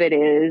part of it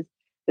is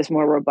this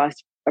more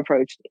robust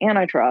approach to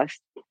antitrust,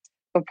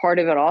 but part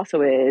of it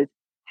also is,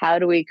 how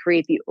do we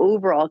create the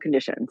overall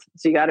conditions?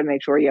 So you got to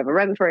make sure you have a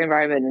regulatory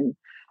environment and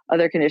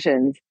other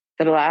conditions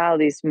that allow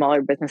these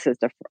smaller businesses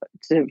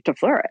to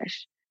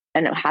flourish.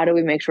 And how do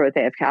we make sure that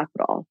they have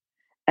capital?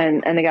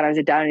 And again, I was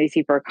down in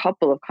DC for a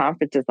couple of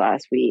conferences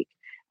last week.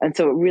 And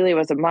so it really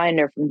was a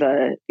reminder from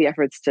the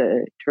efforts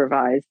to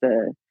revise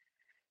the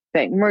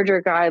bank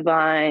merger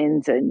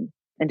guidelines and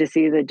to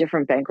see the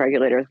different bank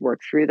regulators work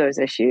through those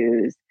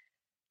issues,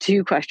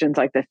 to questions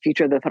like the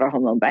future of the federal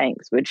home loan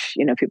banks, which,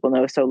 people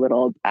know so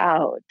little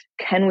about.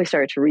 Can we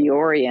start to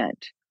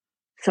reorient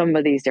some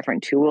of these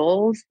different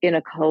tools in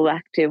a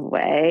collective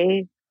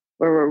way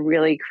where we're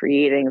really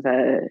creating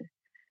the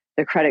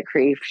credit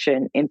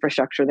creation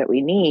infrastructure that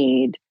we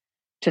need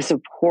to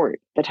support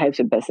the types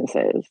of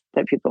businesses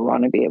that people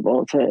want to be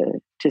able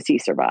to see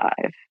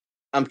survive?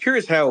 I'm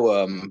curious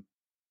how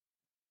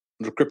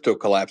the crypto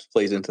collapse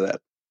plays into that.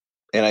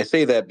 And I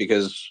say that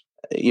because,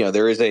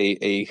 there is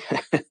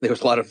there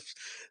was a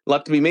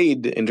lot to be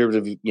made in terms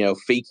of,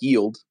 fake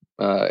yield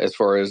as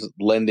far as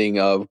lending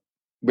of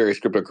various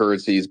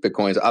cryptocurrencies,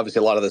 Bitcoins. Obviously,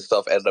 a lot of this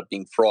stuff ended up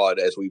being fraud,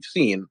 as we've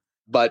seen.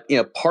 But,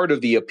 part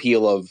of the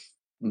appeal of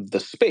the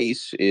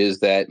space is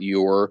that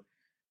you're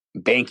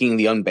banking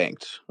the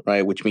unbanked,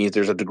 right? Which means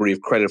there's a degree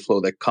of credit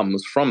flow that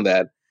comes from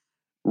that.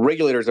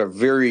 Regulators are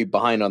very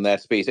behind on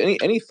that space.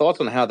 Any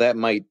thoughts on how that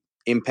might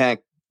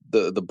impact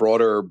the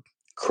broader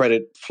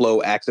credit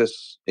flow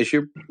access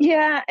issue?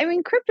 Yeah,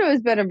 crypto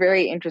has been a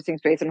very interesting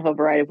space in a whole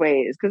variety of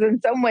ways, because in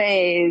some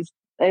ways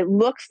it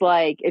looks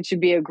like it should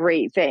be a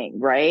great thing,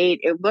 right?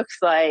 It looks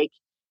like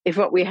if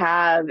what we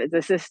have is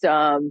a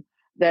system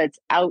that's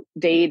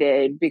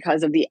outdated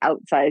because of the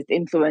outsized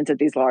influence that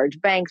these large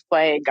banks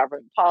play and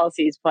government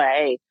policies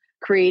play,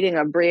 creating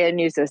a brand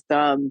new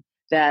system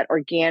that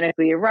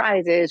organically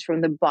arises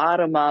from the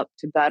bottom up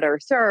to better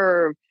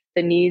serve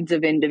the needs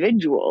of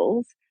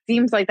individuals,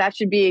 seems like that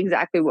should be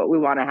exactly what we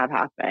want to have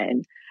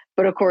happen.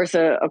 But of course,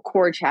 a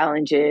core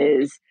challenge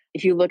is,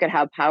 if you look at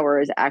how power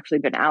has actually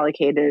been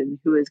allocated,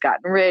 who has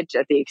gotten rich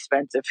at the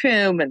expense of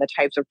whom, and the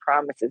types of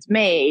promises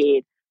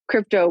made,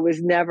 crypto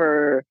was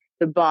never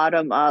the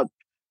bottom up,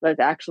 let's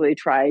actually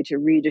try to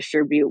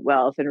redistribute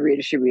wealth and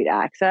redistribute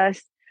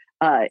access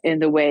in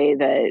the way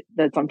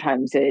that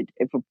sometimes it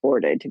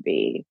purported to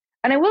be.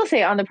 And I will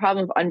say, on the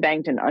problem of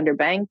unbanked and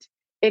underbanked,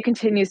 it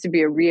continues to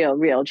be a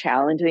real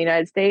challenge in the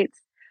United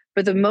States.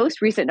 But the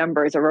most recent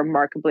numbers are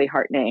remarkably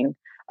heartening.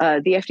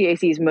 The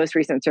FDIC's most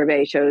recent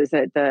survey shows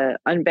that the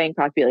unbanked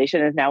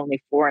population is now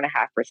only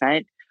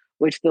 4.5%,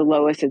 which is the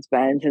lowest it's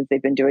been since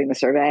they've been doing the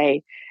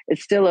survey.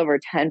 It's still over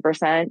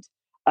 10%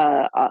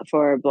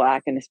 for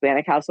Black and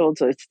Hispanic households.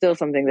 So it's still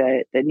something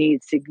that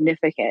needs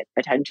significant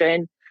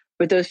attention.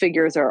 But those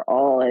figures are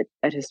all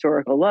at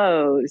historical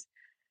lows.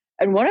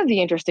 And one of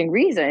the interesting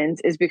reasons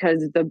is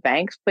because the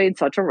banks played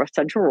such a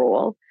central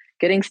role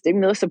getting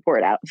stimulus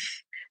support out.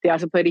 They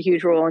also played a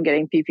huge role in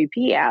getting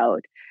PPP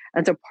out.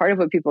 And so part of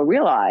what people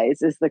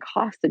realize is the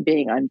cost of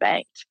being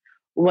unbanked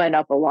went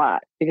up a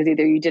lot, because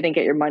either you didn't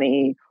get your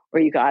money or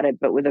you got it,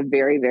 but with a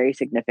very, very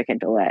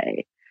significant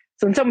delay.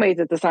 So in some ways,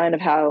 it's a sign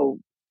of how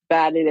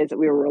bad it is that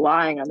we were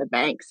relying on the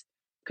banks,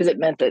 because it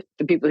meant that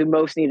the people who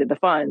most needed the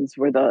funds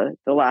were the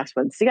last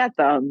ones to get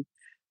them.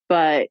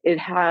 But it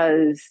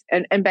has,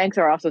 and banks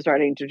are also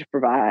starting to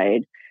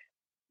provide,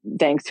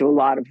 thanks to a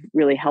lot of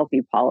really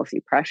healthy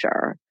policy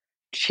pressure,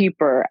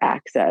 cheaper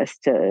access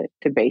to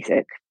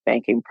basic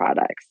banking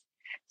products.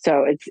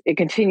 So it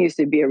continues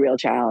to be a real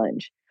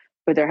challenge,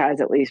 but there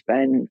has at least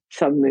been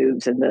some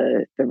moves in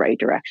the right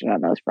direction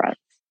on those fronts.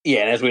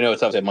 Yeah, and as we know,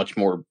 it's obviously a much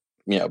more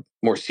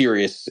more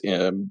serious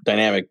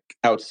dynamic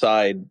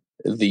outside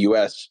the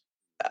U.S.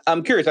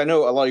 I'm curious. I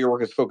know a lot of your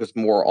work is focused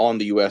more on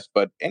the U.S.,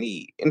 but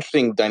any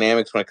interesting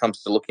dynamics when it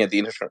comes to looking at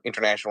the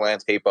international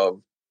landscape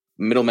of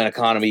middleman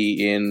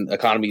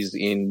economies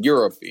in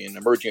Europe, in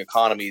emerging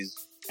economies,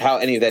 how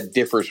any of that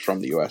differs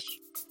from the U.S.?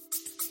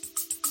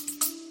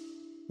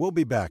 We'll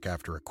be back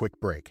after a quick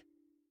break.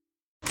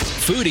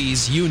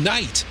 Foodies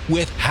unite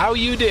with How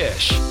You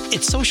Dish.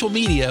 It's social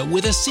media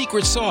with a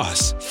secret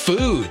sauce.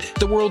 Food,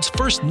 the world's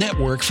first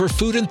network for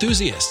food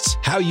enthusiasts.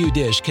 How You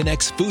Dish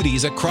connects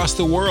foodies across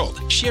the world.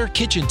 Share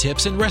kitchen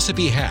tips and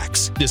recipe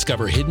hacks.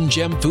 Discover hidden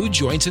gem food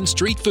joints and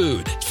street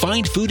food.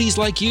 Find foodies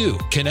like you.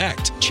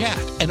 Connect,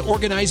 chat, and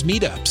organize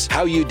meetups.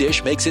 How You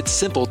Dish makes it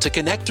simple to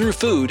connect through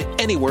food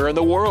anywhere in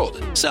the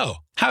world. So,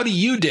 how do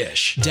you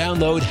dish?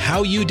 Download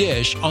How You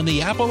Dish on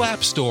the Apple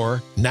App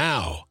Store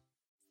now.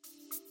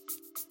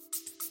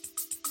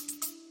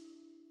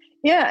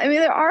 Yeah, I mean,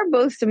 there are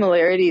both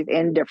similarities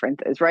and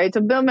differences, right?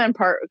 So Middleman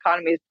part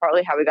economy is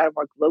partly how we got a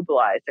more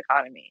globalized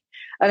economy.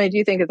 And I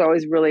do think it's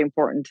always really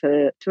important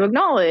to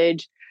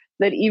acknowledge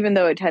that even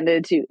though it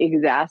tended to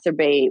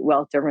exacerbate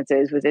wealth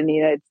differences within the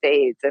United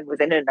States and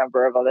within a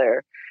number of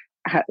other,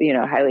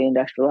 highly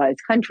industrialized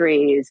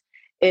countries,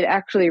 it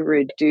actually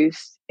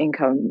reduced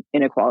income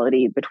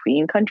inequality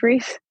between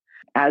countries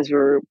as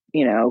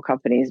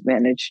companies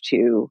managed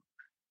to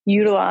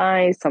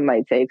utilize, some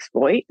might say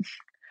exploit,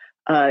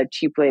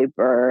 cheap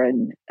labor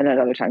and at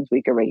other times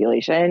weaker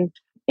regulation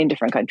in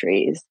different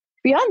countries.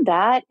 Beyond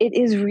that, it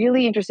is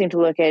really interesting to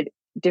look at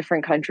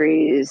different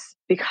countries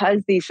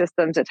because these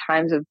systems at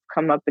times have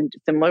come up in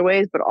similar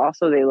ways, but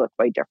also they look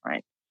quite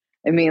different.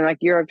 I mean, like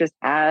Europe just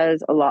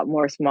has a lot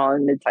more small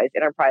and mid-sized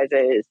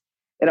enterprises.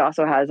 It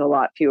also has a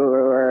lot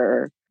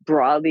fewer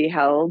broadly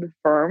held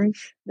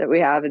firms that we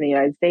have in the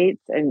United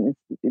States, and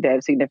they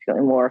have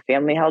significantly more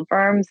family held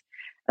firms,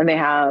 and they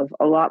have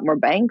a lot more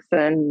banks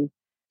and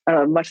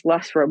a much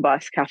less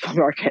robust capital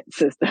market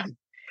system.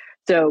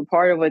 So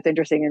part of what's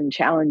interesting and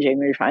challenging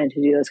when you're trying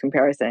to do those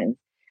comparisons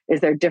is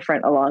they're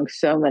different along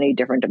so many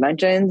different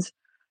dimensions,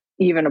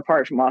 even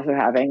apart from also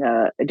having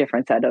a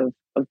different set of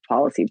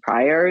policy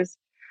priors.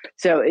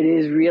 So it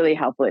is really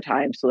helpful at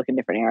times to look in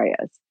different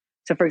areas.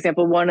 So for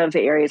example, one of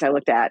the areas I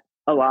looked at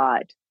a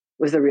lot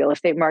was the real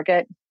estate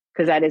market,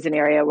 because that is an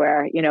area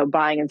where,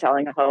 buying and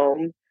selling a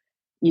home,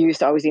 you used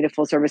to always need a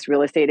full service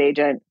real estate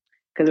agent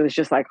because it was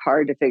just like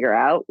hard to figure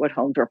out what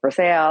homes were for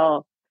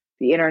sale.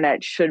 The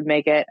internet should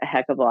make it a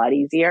heck of a lot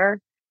easier.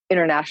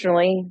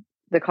 Internationally,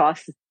 the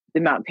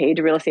amount paid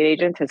to real estate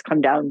agents has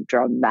come down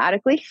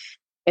dramatically.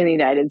 In the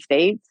United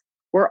States,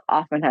 we're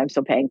oftentimes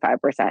still paying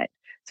 5%.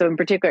 So in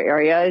particular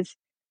areas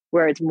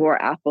where it's more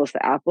apples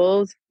to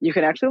apples, you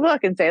can actually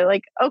look and say,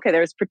 like, okay,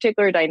 there's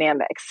particular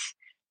dynamics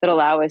that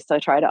allow us to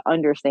try to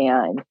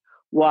understand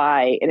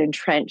why an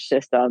entrenched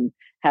system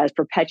has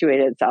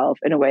perpetuated itself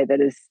in a way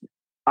that is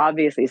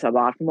obviously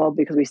suboptimal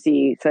because we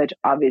see such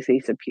obviously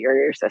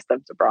superior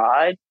systems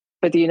abroad.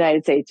 But the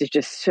United States is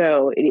just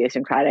so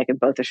idiosyncratic in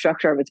both the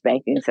structure of its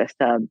banking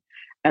system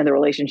and the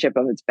relationship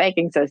of its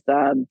banking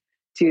system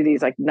to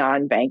these like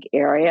non-bank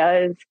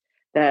areas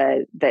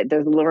that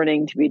there's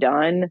learning to be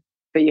done,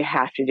 but you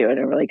have to do it in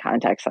a really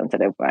context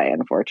sensitive way,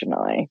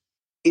 unfortunately.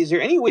 Is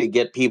there any way to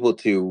get people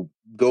to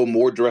go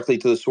more directly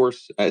to the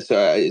source?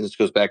 This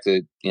goes back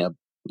to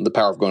the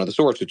power of going to the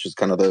source, which is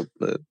kind of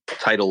the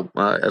title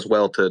as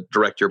well to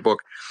direct your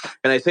book.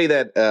 And I say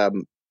that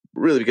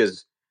really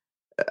because,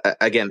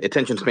 again,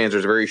 attention spans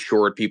are very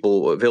short.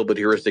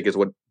 Availability heuristic is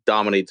what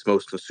dominates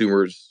most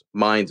consumers'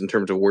 minds in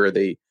terms of where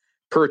they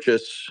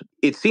purchase.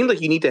 It seems like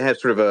you need to have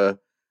sort of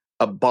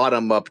a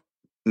bottom-up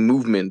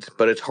movement,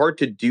 but it's hard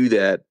to do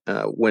that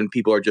when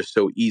people are just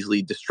so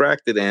easily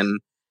distracted and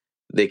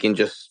they can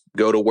just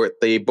go to where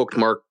they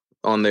bookmark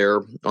on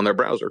their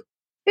browser.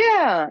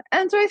 Yeah.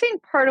 And so I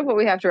think part of what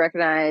we have to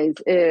recognize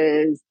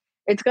is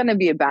it's going to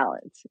be a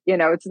balance.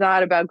 It's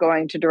not about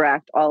going to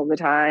direct all the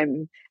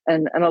time.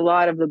 And a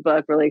lot of the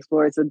book really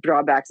explores the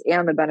drawbacks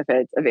and the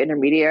benefits of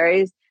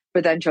intermediaries,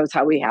 but then shows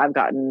how we have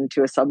gotten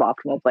to a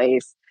suboptimal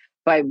place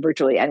by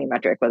virtually any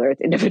metric, whether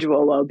it's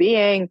individual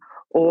well-being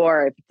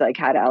or if it's like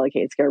how to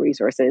allocate scarce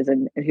resources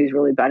and who's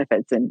really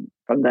benefits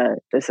from the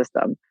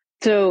system.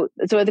 So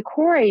the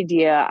core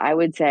idea, I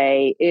would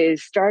say,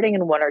 is starting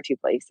in one or two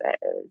places.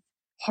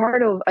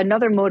 Part of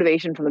another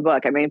motivation from the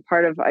book,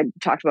 I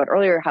talked about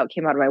earlier how it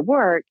came out of my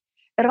work,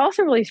 it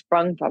also really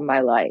sprung from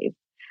my life.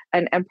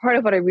 And part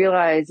of what I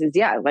realized is,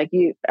 like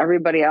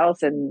everybody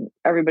else and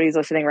everybody's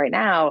listening right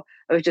now,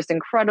 I was just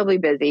incredibly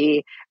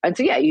busy. And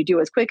so, you do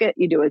what's quickest,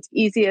 you do what's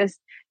easiest,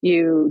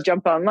 you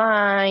jump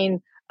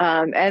online.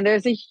 And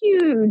there's a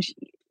huge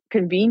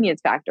convenience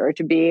factor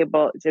to being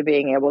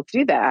able to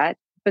do that.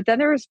 But then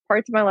there was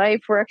parts of my life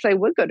where actually I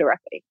would go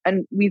directly.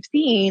 And we've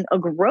seen a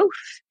growth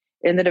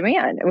in the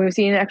demand. And we've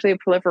seen actually a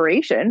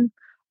proliferation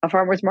of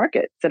farmers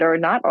markets that are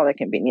not all that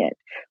convenient.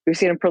 We've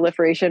seen a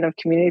proliferation of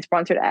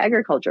community-sponsored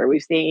agriculture.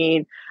 We've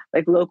seen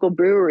like local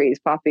breweries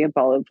popping up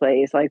all over the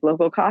place, like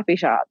local coffee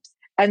shops.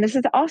 And this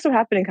is also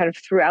happening kind of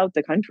throughout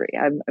the country.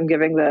 I'm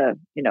giving the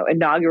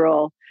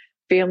inaugural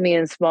Family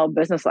and Small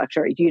Business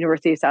Lecture at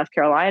University of South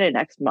Carolina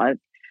next month.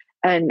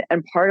 And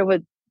part of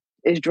what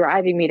is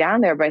driving me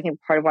down there, but I think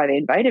part of why they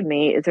invited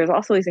me is there's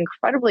also these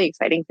incredibly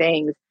exciting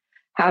things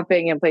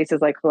happening in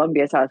places like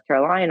Columbia, South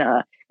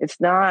Carolina. It's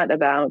not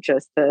about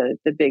just the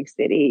big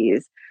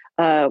cities,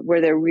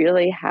 where there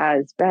really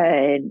has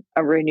been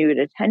a renewed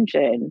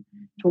attention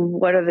to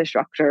what are the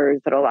structures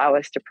that allow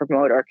us to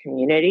promote our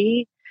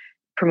community,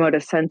 promote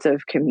a sense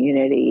of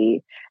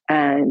community,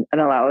 and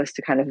allow us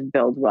to kind of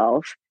build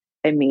wealth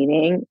and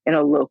meaning in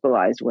a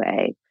localized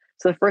way.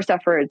 So the first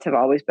efforts have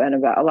always been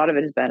about, a lot of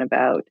it has been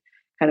about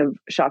kind of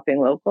shopping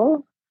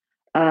local,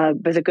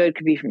 but the good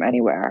could be from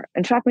anywhere.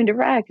 And shopping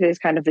direct is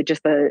kind of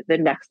the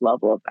next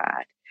level of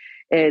that.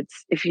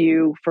 It's if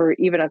you, for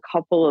even a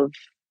couple of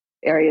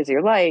areas of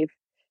your life,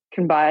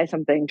 can buy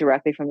something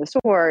directly from the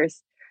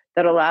source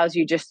that allows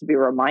you just to be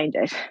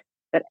reminded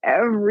that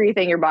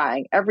everything you're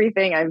buying,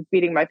 everything I'm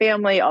feeding my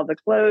family, all the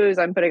clothes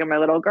I'm putting on my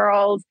little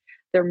girls,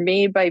 they're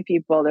made by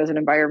people. There's an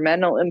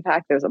environmental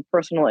impact, there's a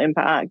personal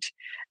impact.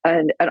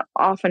 And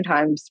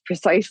oftentimes,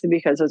 precisely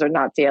because those are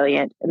not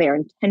salient and they are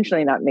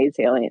intentionally not made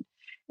salient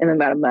in the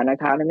Middleman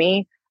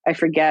economy, I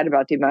forget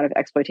about the amount of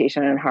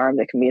exploitation and harm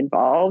that can be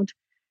involved.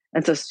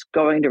 And so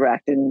going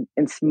direct in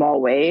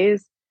small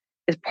ways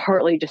is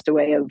partly just a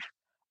way of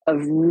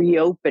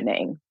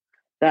reopening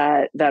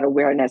that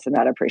awareness and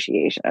that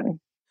appreciation.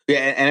 Yeah,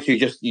 and actually,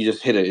 you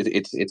just hit it.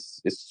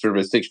 It's sort of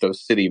a distinction of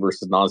city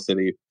versus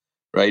non-city,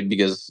 right?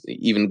 Because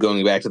even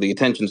going back to the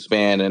attention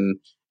span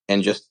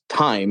and just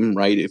time,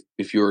 right?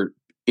 If you're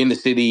in the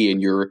city and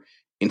you're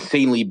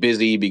insanely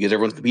busy because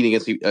everyone's competing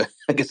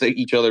against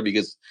each other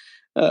because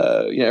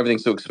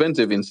everything's so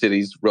expensive in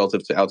cities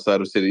relative to outside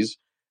of cities,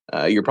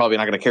 you're probably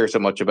not going to care so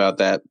much about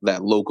that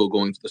local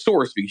going to the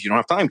source because you don't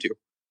have time to.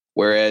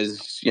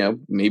 Whereas,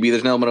 maybe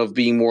there's an element of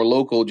being more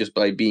local just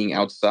by being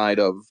outside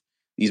of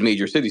these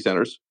major city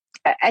centers.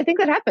 I think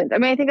that happens. I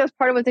mean, I think that's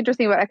part of what's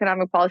interesting about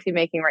economic policy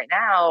making right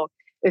now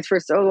is for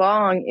so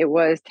long it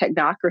was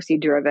technocracy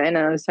driven, and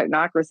it was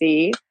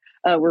technocracy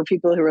were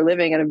people who were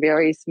living in a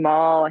very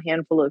small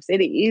handful of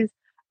cities,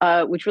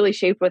 which really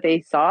shaped what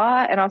they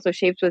saw and also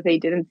shaped what they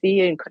didn't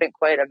see and couldn't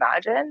quite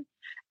imagine.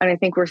 And I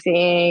think we're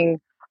seeing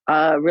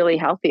a really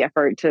healthy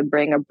effort to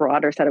bring a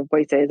broader set of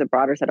voices, a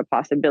broader set of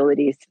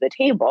possibilities to the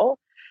table,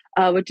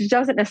 which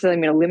doesn't necessarily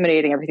mean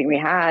eliminating everything we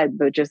had,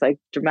 but just like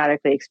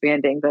dramatically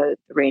expanding the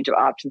range of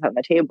options on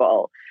the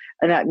table.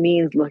 And that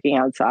means looking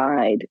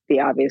outside the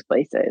obvious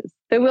places.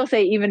 I will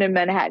say, even in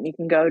Manhattan, you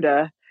can go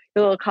to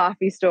the little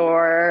coffee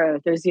store.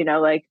 There's,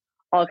 like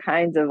all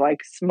kinds of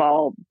like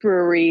small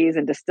breweries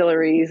and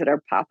distilleries that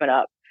are popping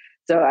up.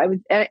 So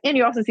and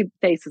you also see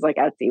places like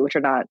Etsy, which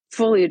are not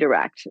fully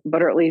direct,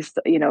 but are at least,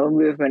 a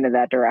movement in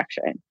that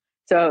direction.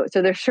 So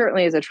there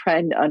certainly is a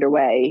trend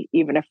underway,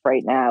 even if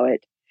right now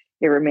it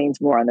remains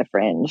more on the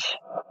fringe.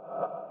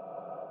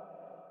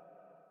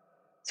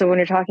 So when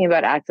you're talking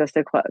about access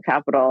to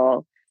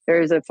capital,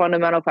 there's a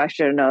fundamental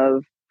question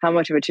of how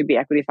much of it should be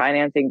equity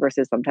financing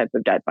versus some type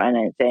of debt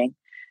financing.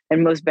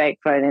 And most bank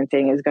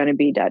financing is going to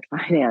be debt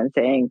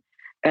financing.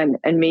 And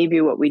maybe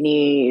what we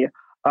need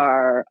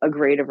are a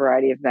greater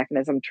variety of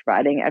mechanisms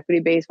providing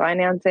equity-based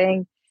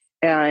financing.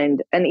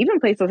 And even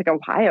places like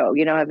Ohio,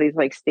 have these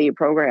like state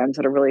programs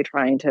that are really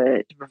trying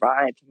to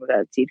provide some of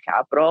that seed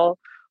capital,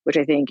 which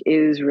I think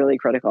is really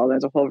critical.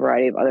 There's a whole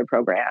variety of other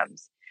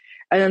programs.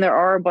 And then there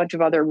are a bunch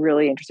of other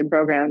really interesting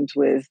programs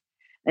with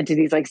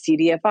entities like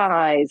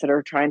CDFIs that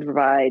are trying to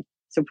provide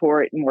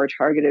support in more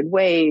targeted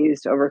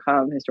ways to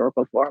overcome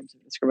historical forms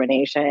of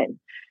discrimination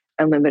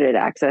and limited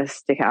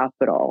access to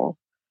capital.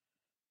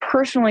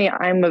 Personally,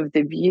 I'm of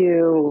the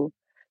view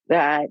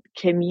that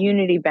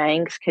community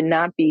banks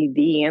cannot be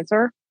the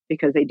answer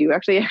because they do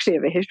actually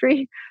have a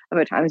history of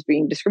at times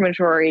being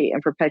discriminatory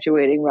and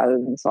perpetuating rather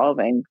than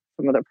solving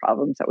some of the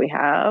problems that we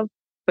have.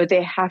 But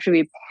they have to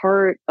be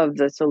part of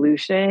the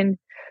solution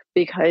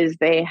because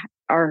they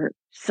are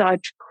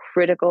such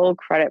critical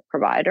credit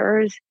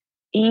providers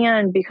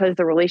and because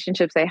the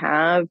relationships they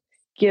have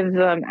give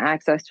them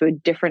access to a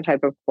different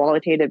type of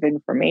qualitative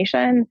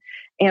information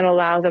and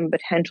allow them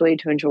potentially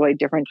to enjoy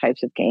different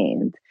types of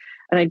gains.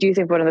 And I do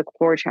think one of the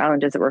core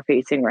challenges that we're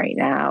facing right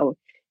now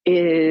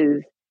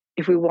is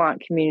if we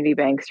want community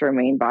banks to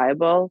remain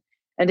viable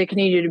and to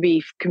continue to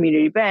be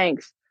community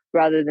banks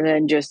rather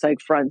than just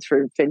like fronts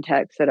for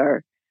fintechs that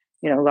are,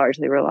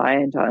 largely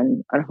reliant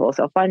on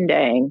wholesale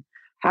funding,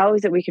 how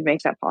is it we can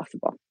make that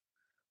possible?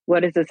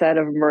 What is the set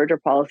of merger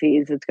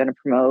policies that's going to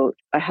promote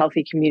a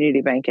healthy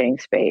community banking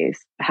space?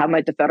 How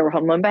might the federal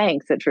home loan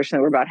banks that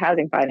traditionally were about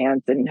housing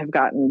finance and have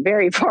gotten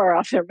very far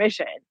off their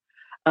mission,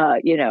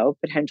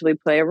 potentially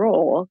play a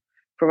role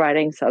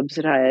providing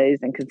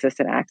subsidized and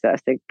consistent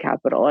access to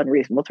capital on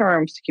reasonable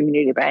terms to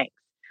community banks?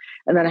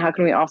 And then how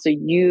can we also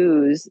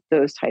use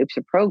those types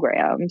of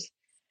programs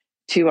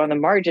to, on the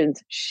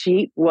margins,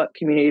 shape what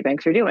community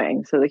banks are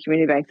doing? So the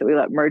community banks that we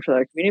let merge with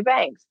our community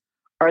banks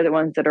are the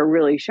ones that are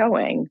really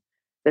showing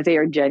that they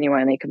are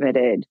genuinely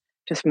committed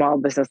to small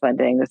business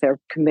lending, that they're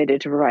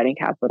committed to providing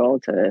capital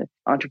to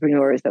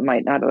entrepreneurs that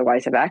might not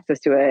otherwise have access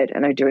to it,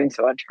 and are doing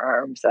so on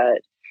terms that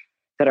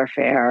are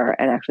fair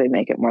and actually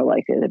make it more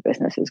likely that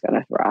business is going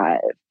to thrive.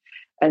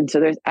 And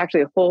so there's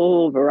actually a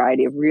whole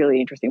variety of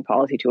really interesting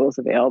policy tools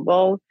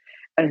available.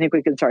 And I think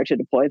we can start to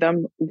deploy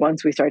them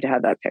once we start to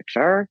have that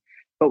picture.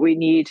 But we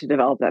need to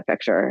develop that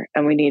picture,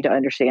 and we need to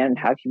understand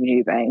how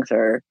community banks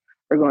are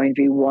going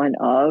to be one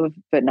of,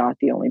 but not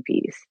the only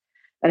piece.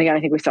 And again,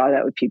 I think we saw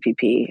that with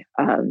PPP.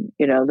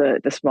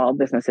 The small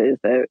businesses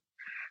that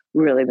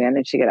really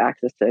managed to get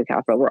access to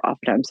capital were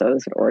oftentimes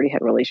those that already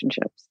had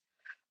relationships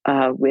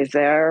with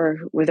their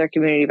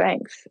community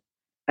banks.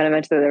 And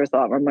eventually there was a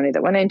lot more money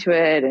that went into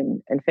it,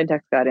 and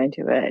fintechs got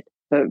into it.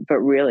 But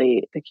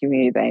really, the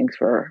community banks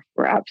were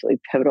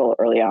absolutely pivotal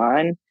early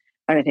on,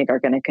 and I think are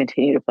going to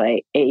continue to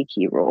play a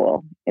key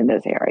role in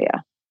this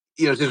area.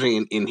 It's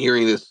interesting in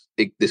hearing this.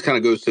 This kind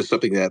of goes to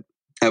something that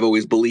I've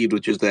always believed,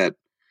 which is that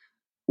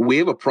we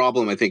have a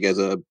problem, I think, as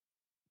a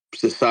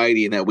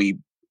society in that we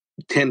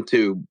tend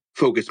to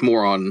focus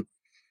more on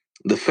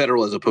the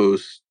federal as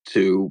opposed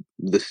to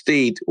the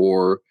state,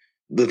 or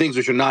the things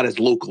which are not as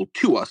local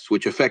to us,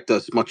 which affect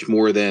us much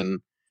more than,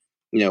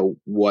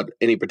 what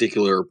any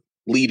particular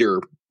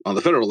leader on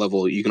the federal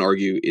level, you can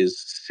argue,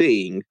 is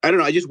saying. I don't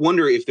know. I just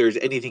wonder if there's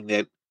anything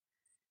that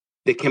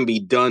can be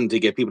done to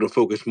get people to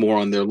focus more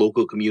on their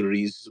local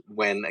communities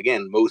when,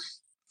 again,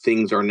 most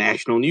things are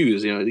national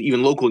news.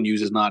 Even local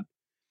news is not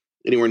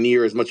anywhere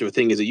near as much of a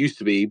thing as it used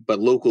to be, but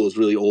local is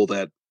really all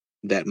that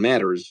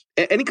matters.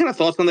 Any kind of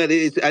thoughts on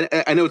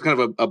that? I know it's kind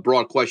of a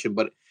broad question,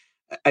 but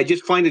I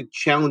just find it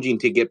challenging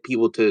to get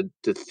people to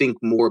think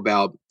more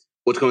about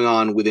what's going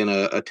on within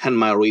a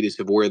 10-mile radius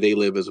of where they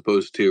live as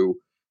opposed to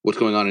what's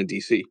going on in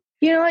D.C.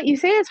 You know what? You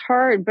say it's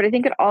hard, but I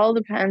think it all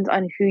depends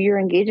on who you're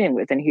engaging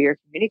with and who you're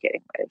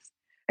communicating with.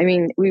 I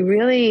mean, we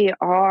really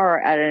are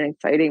at an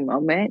exciting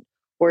moment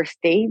where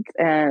states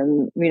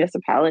and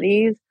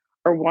municipalities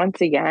are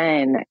once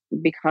again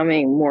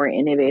becoming more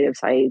innovative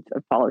sites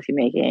of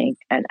policymaking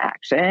and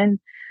action,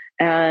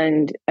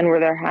 and where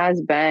there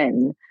has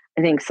been,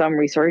 I think, some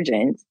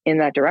resurgence in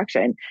that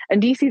direction.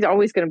 And DC is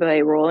always going to play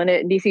a role in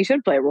it, and DC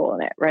should play a role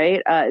in it,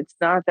 right? It's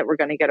not that we're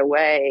going to get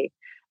away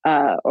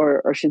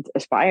or should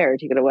aspire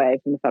to get away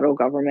from the federal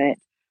government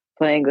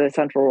playing the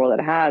central role that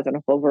it has in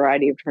a whole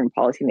variety of different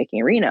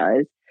policymaking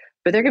arenas,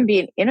 but there can be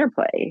an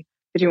interplay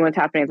between what's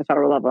happening at the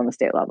federal level and the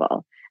state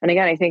level. And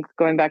again, I think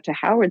going back to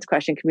Howard's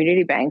question,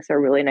 community banks are a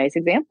really nice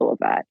example of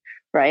that,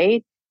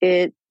 right?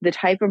 The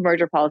type of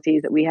merger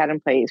policies that we had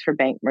in place for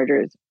bank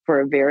mergers for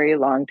a very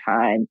long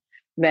time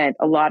meant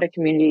a lot of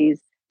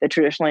communities that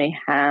traditionally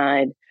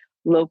had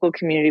local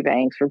community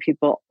banks where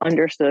people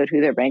understood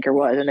who their banker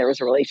was and there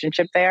was a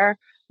relationship there,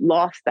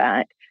 lost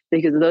that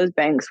because those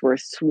banks were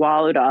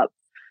swallowed up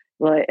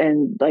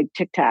and like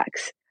Tic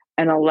Tacs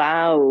and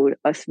allowed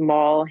a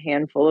small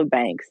handful of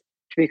banks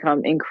to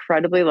become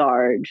incredibly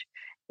large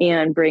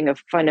and bring a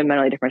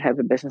fundamentally different type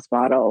of business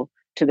model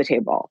to the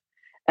table.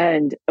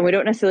 And we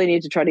don't necessarily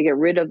need to try to get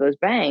rid of those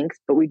banks,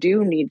 but we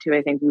do need to,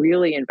 I think,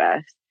 really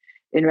invest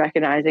in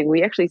recognizing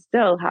we actually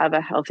still have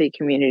a healthy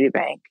community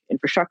bank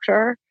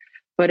infrastructure,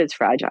 but it's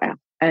fragile.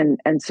 And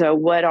so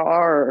what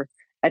are,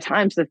 at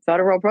times, the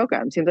federal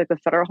program, seems like the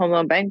Federal Home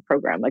Loan Bank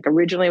program, like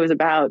originally it was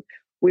about,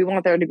 we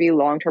want there to be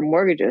long-term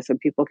mortgages so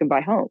people can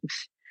buy homes.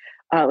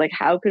 Like,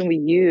 how can we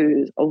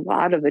use a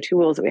lot of the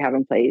tools that we have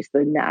in place,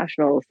 the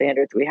national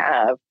standards we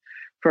have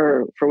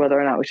for whether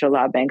or not we should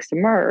allow banks to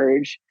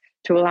merge,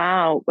 to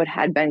allow what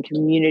had been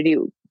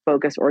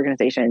community-focused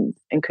organizations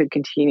and could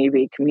continue to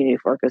be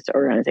community-focused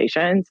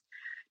organizations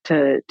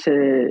to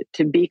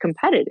be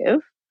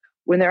competitive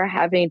when they're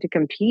having to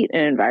compete in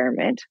an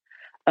environment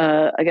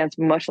against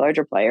much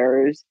larger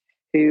players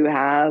who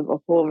have a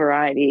whole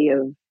variety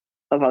of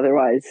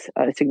otherwise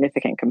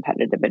significant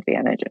competitive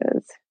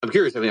advantages. I'm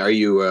curious. I mean, are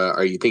you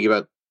thinking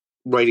about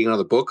writing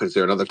another book? Is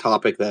there another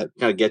topic that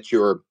kind of gets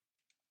your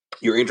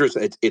interest?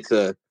 It's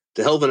a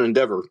hell of an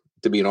endeavor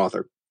to be an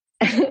author.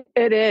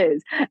 It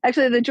is.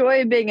 Actually, the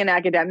joy of being an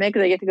academic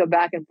is I get to go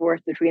back and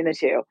forth between the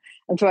two.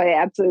 And so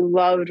I absolutely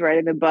loved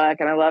writing the book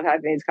and I love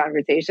having these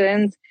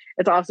conversations.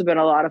 It's also been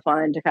a lot of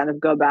fun to kind of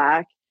go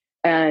back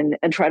and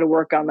try to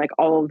work on like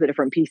all of the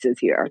different pieces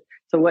here.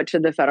 So what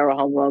should the federal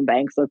home loan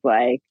banks look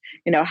like?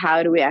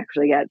 How do we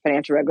actually get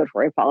financial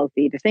regulatory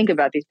policy to think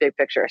about these big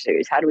picture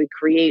issues? How do we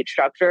create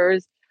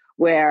structures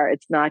where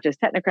it's not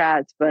just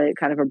technocrats, but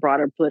kind of a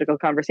broader political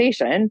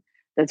conversation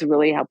that's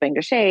really helping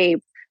to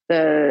shape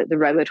the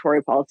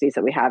regulatory policies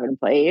that we have in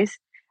place?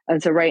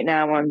 And so right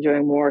now I'm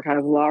doing more kind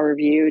of law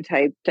review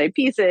type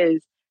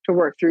pieces to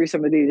work through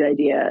some of these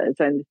ideas.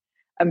 And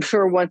I'm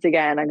sure once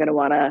again, I'm going to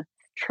want to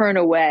turn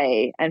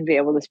away and be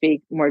able to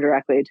speak more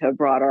directly to a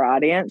broader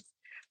audience.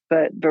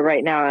 But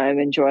right now I'm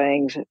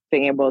enjoying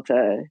being able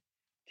to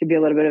be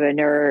a little bit of a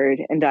nerd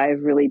and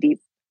dive really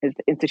deep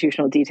into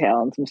institutional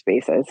detail in some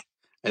spaces.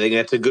 I think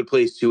that's a good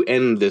place to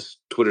end this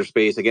Twitter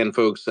space. Again,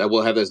 folks, I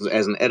will have this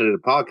as an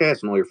edited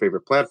podcast on all your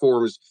favorite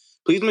platforms.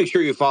 Please make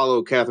sure you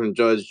follow Kathryn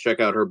Judge. Check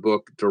out her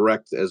book,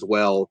 Direct, as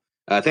well.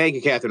 Thank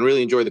you, Kathryn.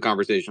 Really enjoyed the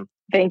conversation.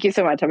 Thank you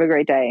so much. Have a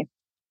great day.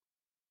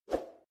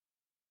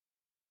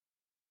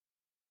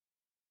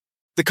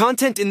 The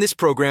content in this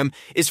program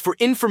is for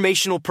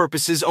informational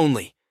purposes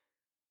only.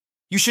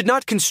 You should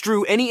not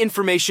construe any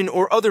information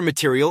or other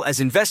material as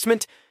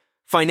investment,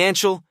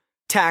 financial,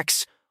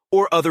 tax,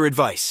 or other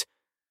advice.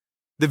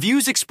 The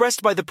views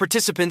expressed by the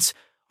participants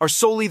are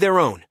solely their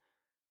own.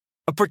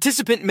 A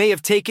participant may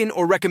have taken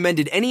or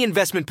recommended any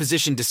investment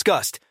position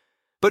discussed,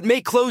 but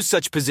may close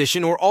such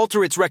position or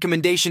alter its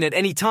recommendation at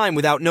any time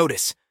without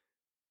notice.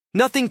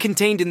 Nothing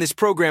contained in this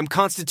program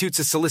constitutes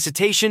a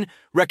solicitation,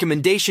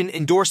 recommendation,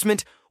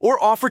 endorsement,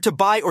 or offer to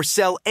buy or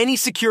sell any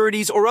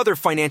securities or other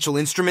financial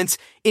instruments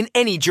in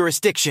any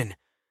jurisdiction.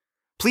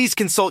 Please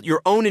consult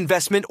your own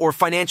investment or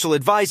financial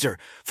advisor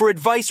for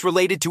advice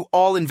related to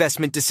all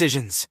investment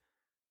decisions.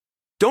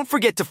 Don't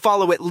forget to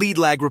follow at Lead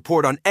Lag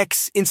Report on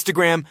X,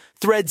 Instagram,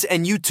 Threads,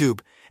 and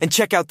YouTube, and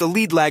check out the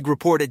Lead Lag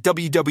Report at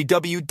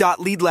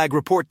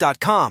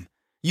www.leadlagreport.com.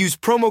 Use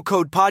promo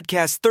code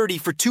podcast30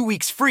 for 2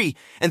 weeks free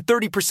and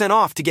 30%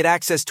 off to get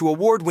access to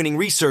award-winning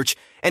research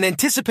and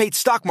anticipate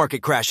stock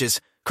market crashes,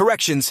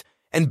 corrections,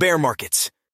 and bear markets.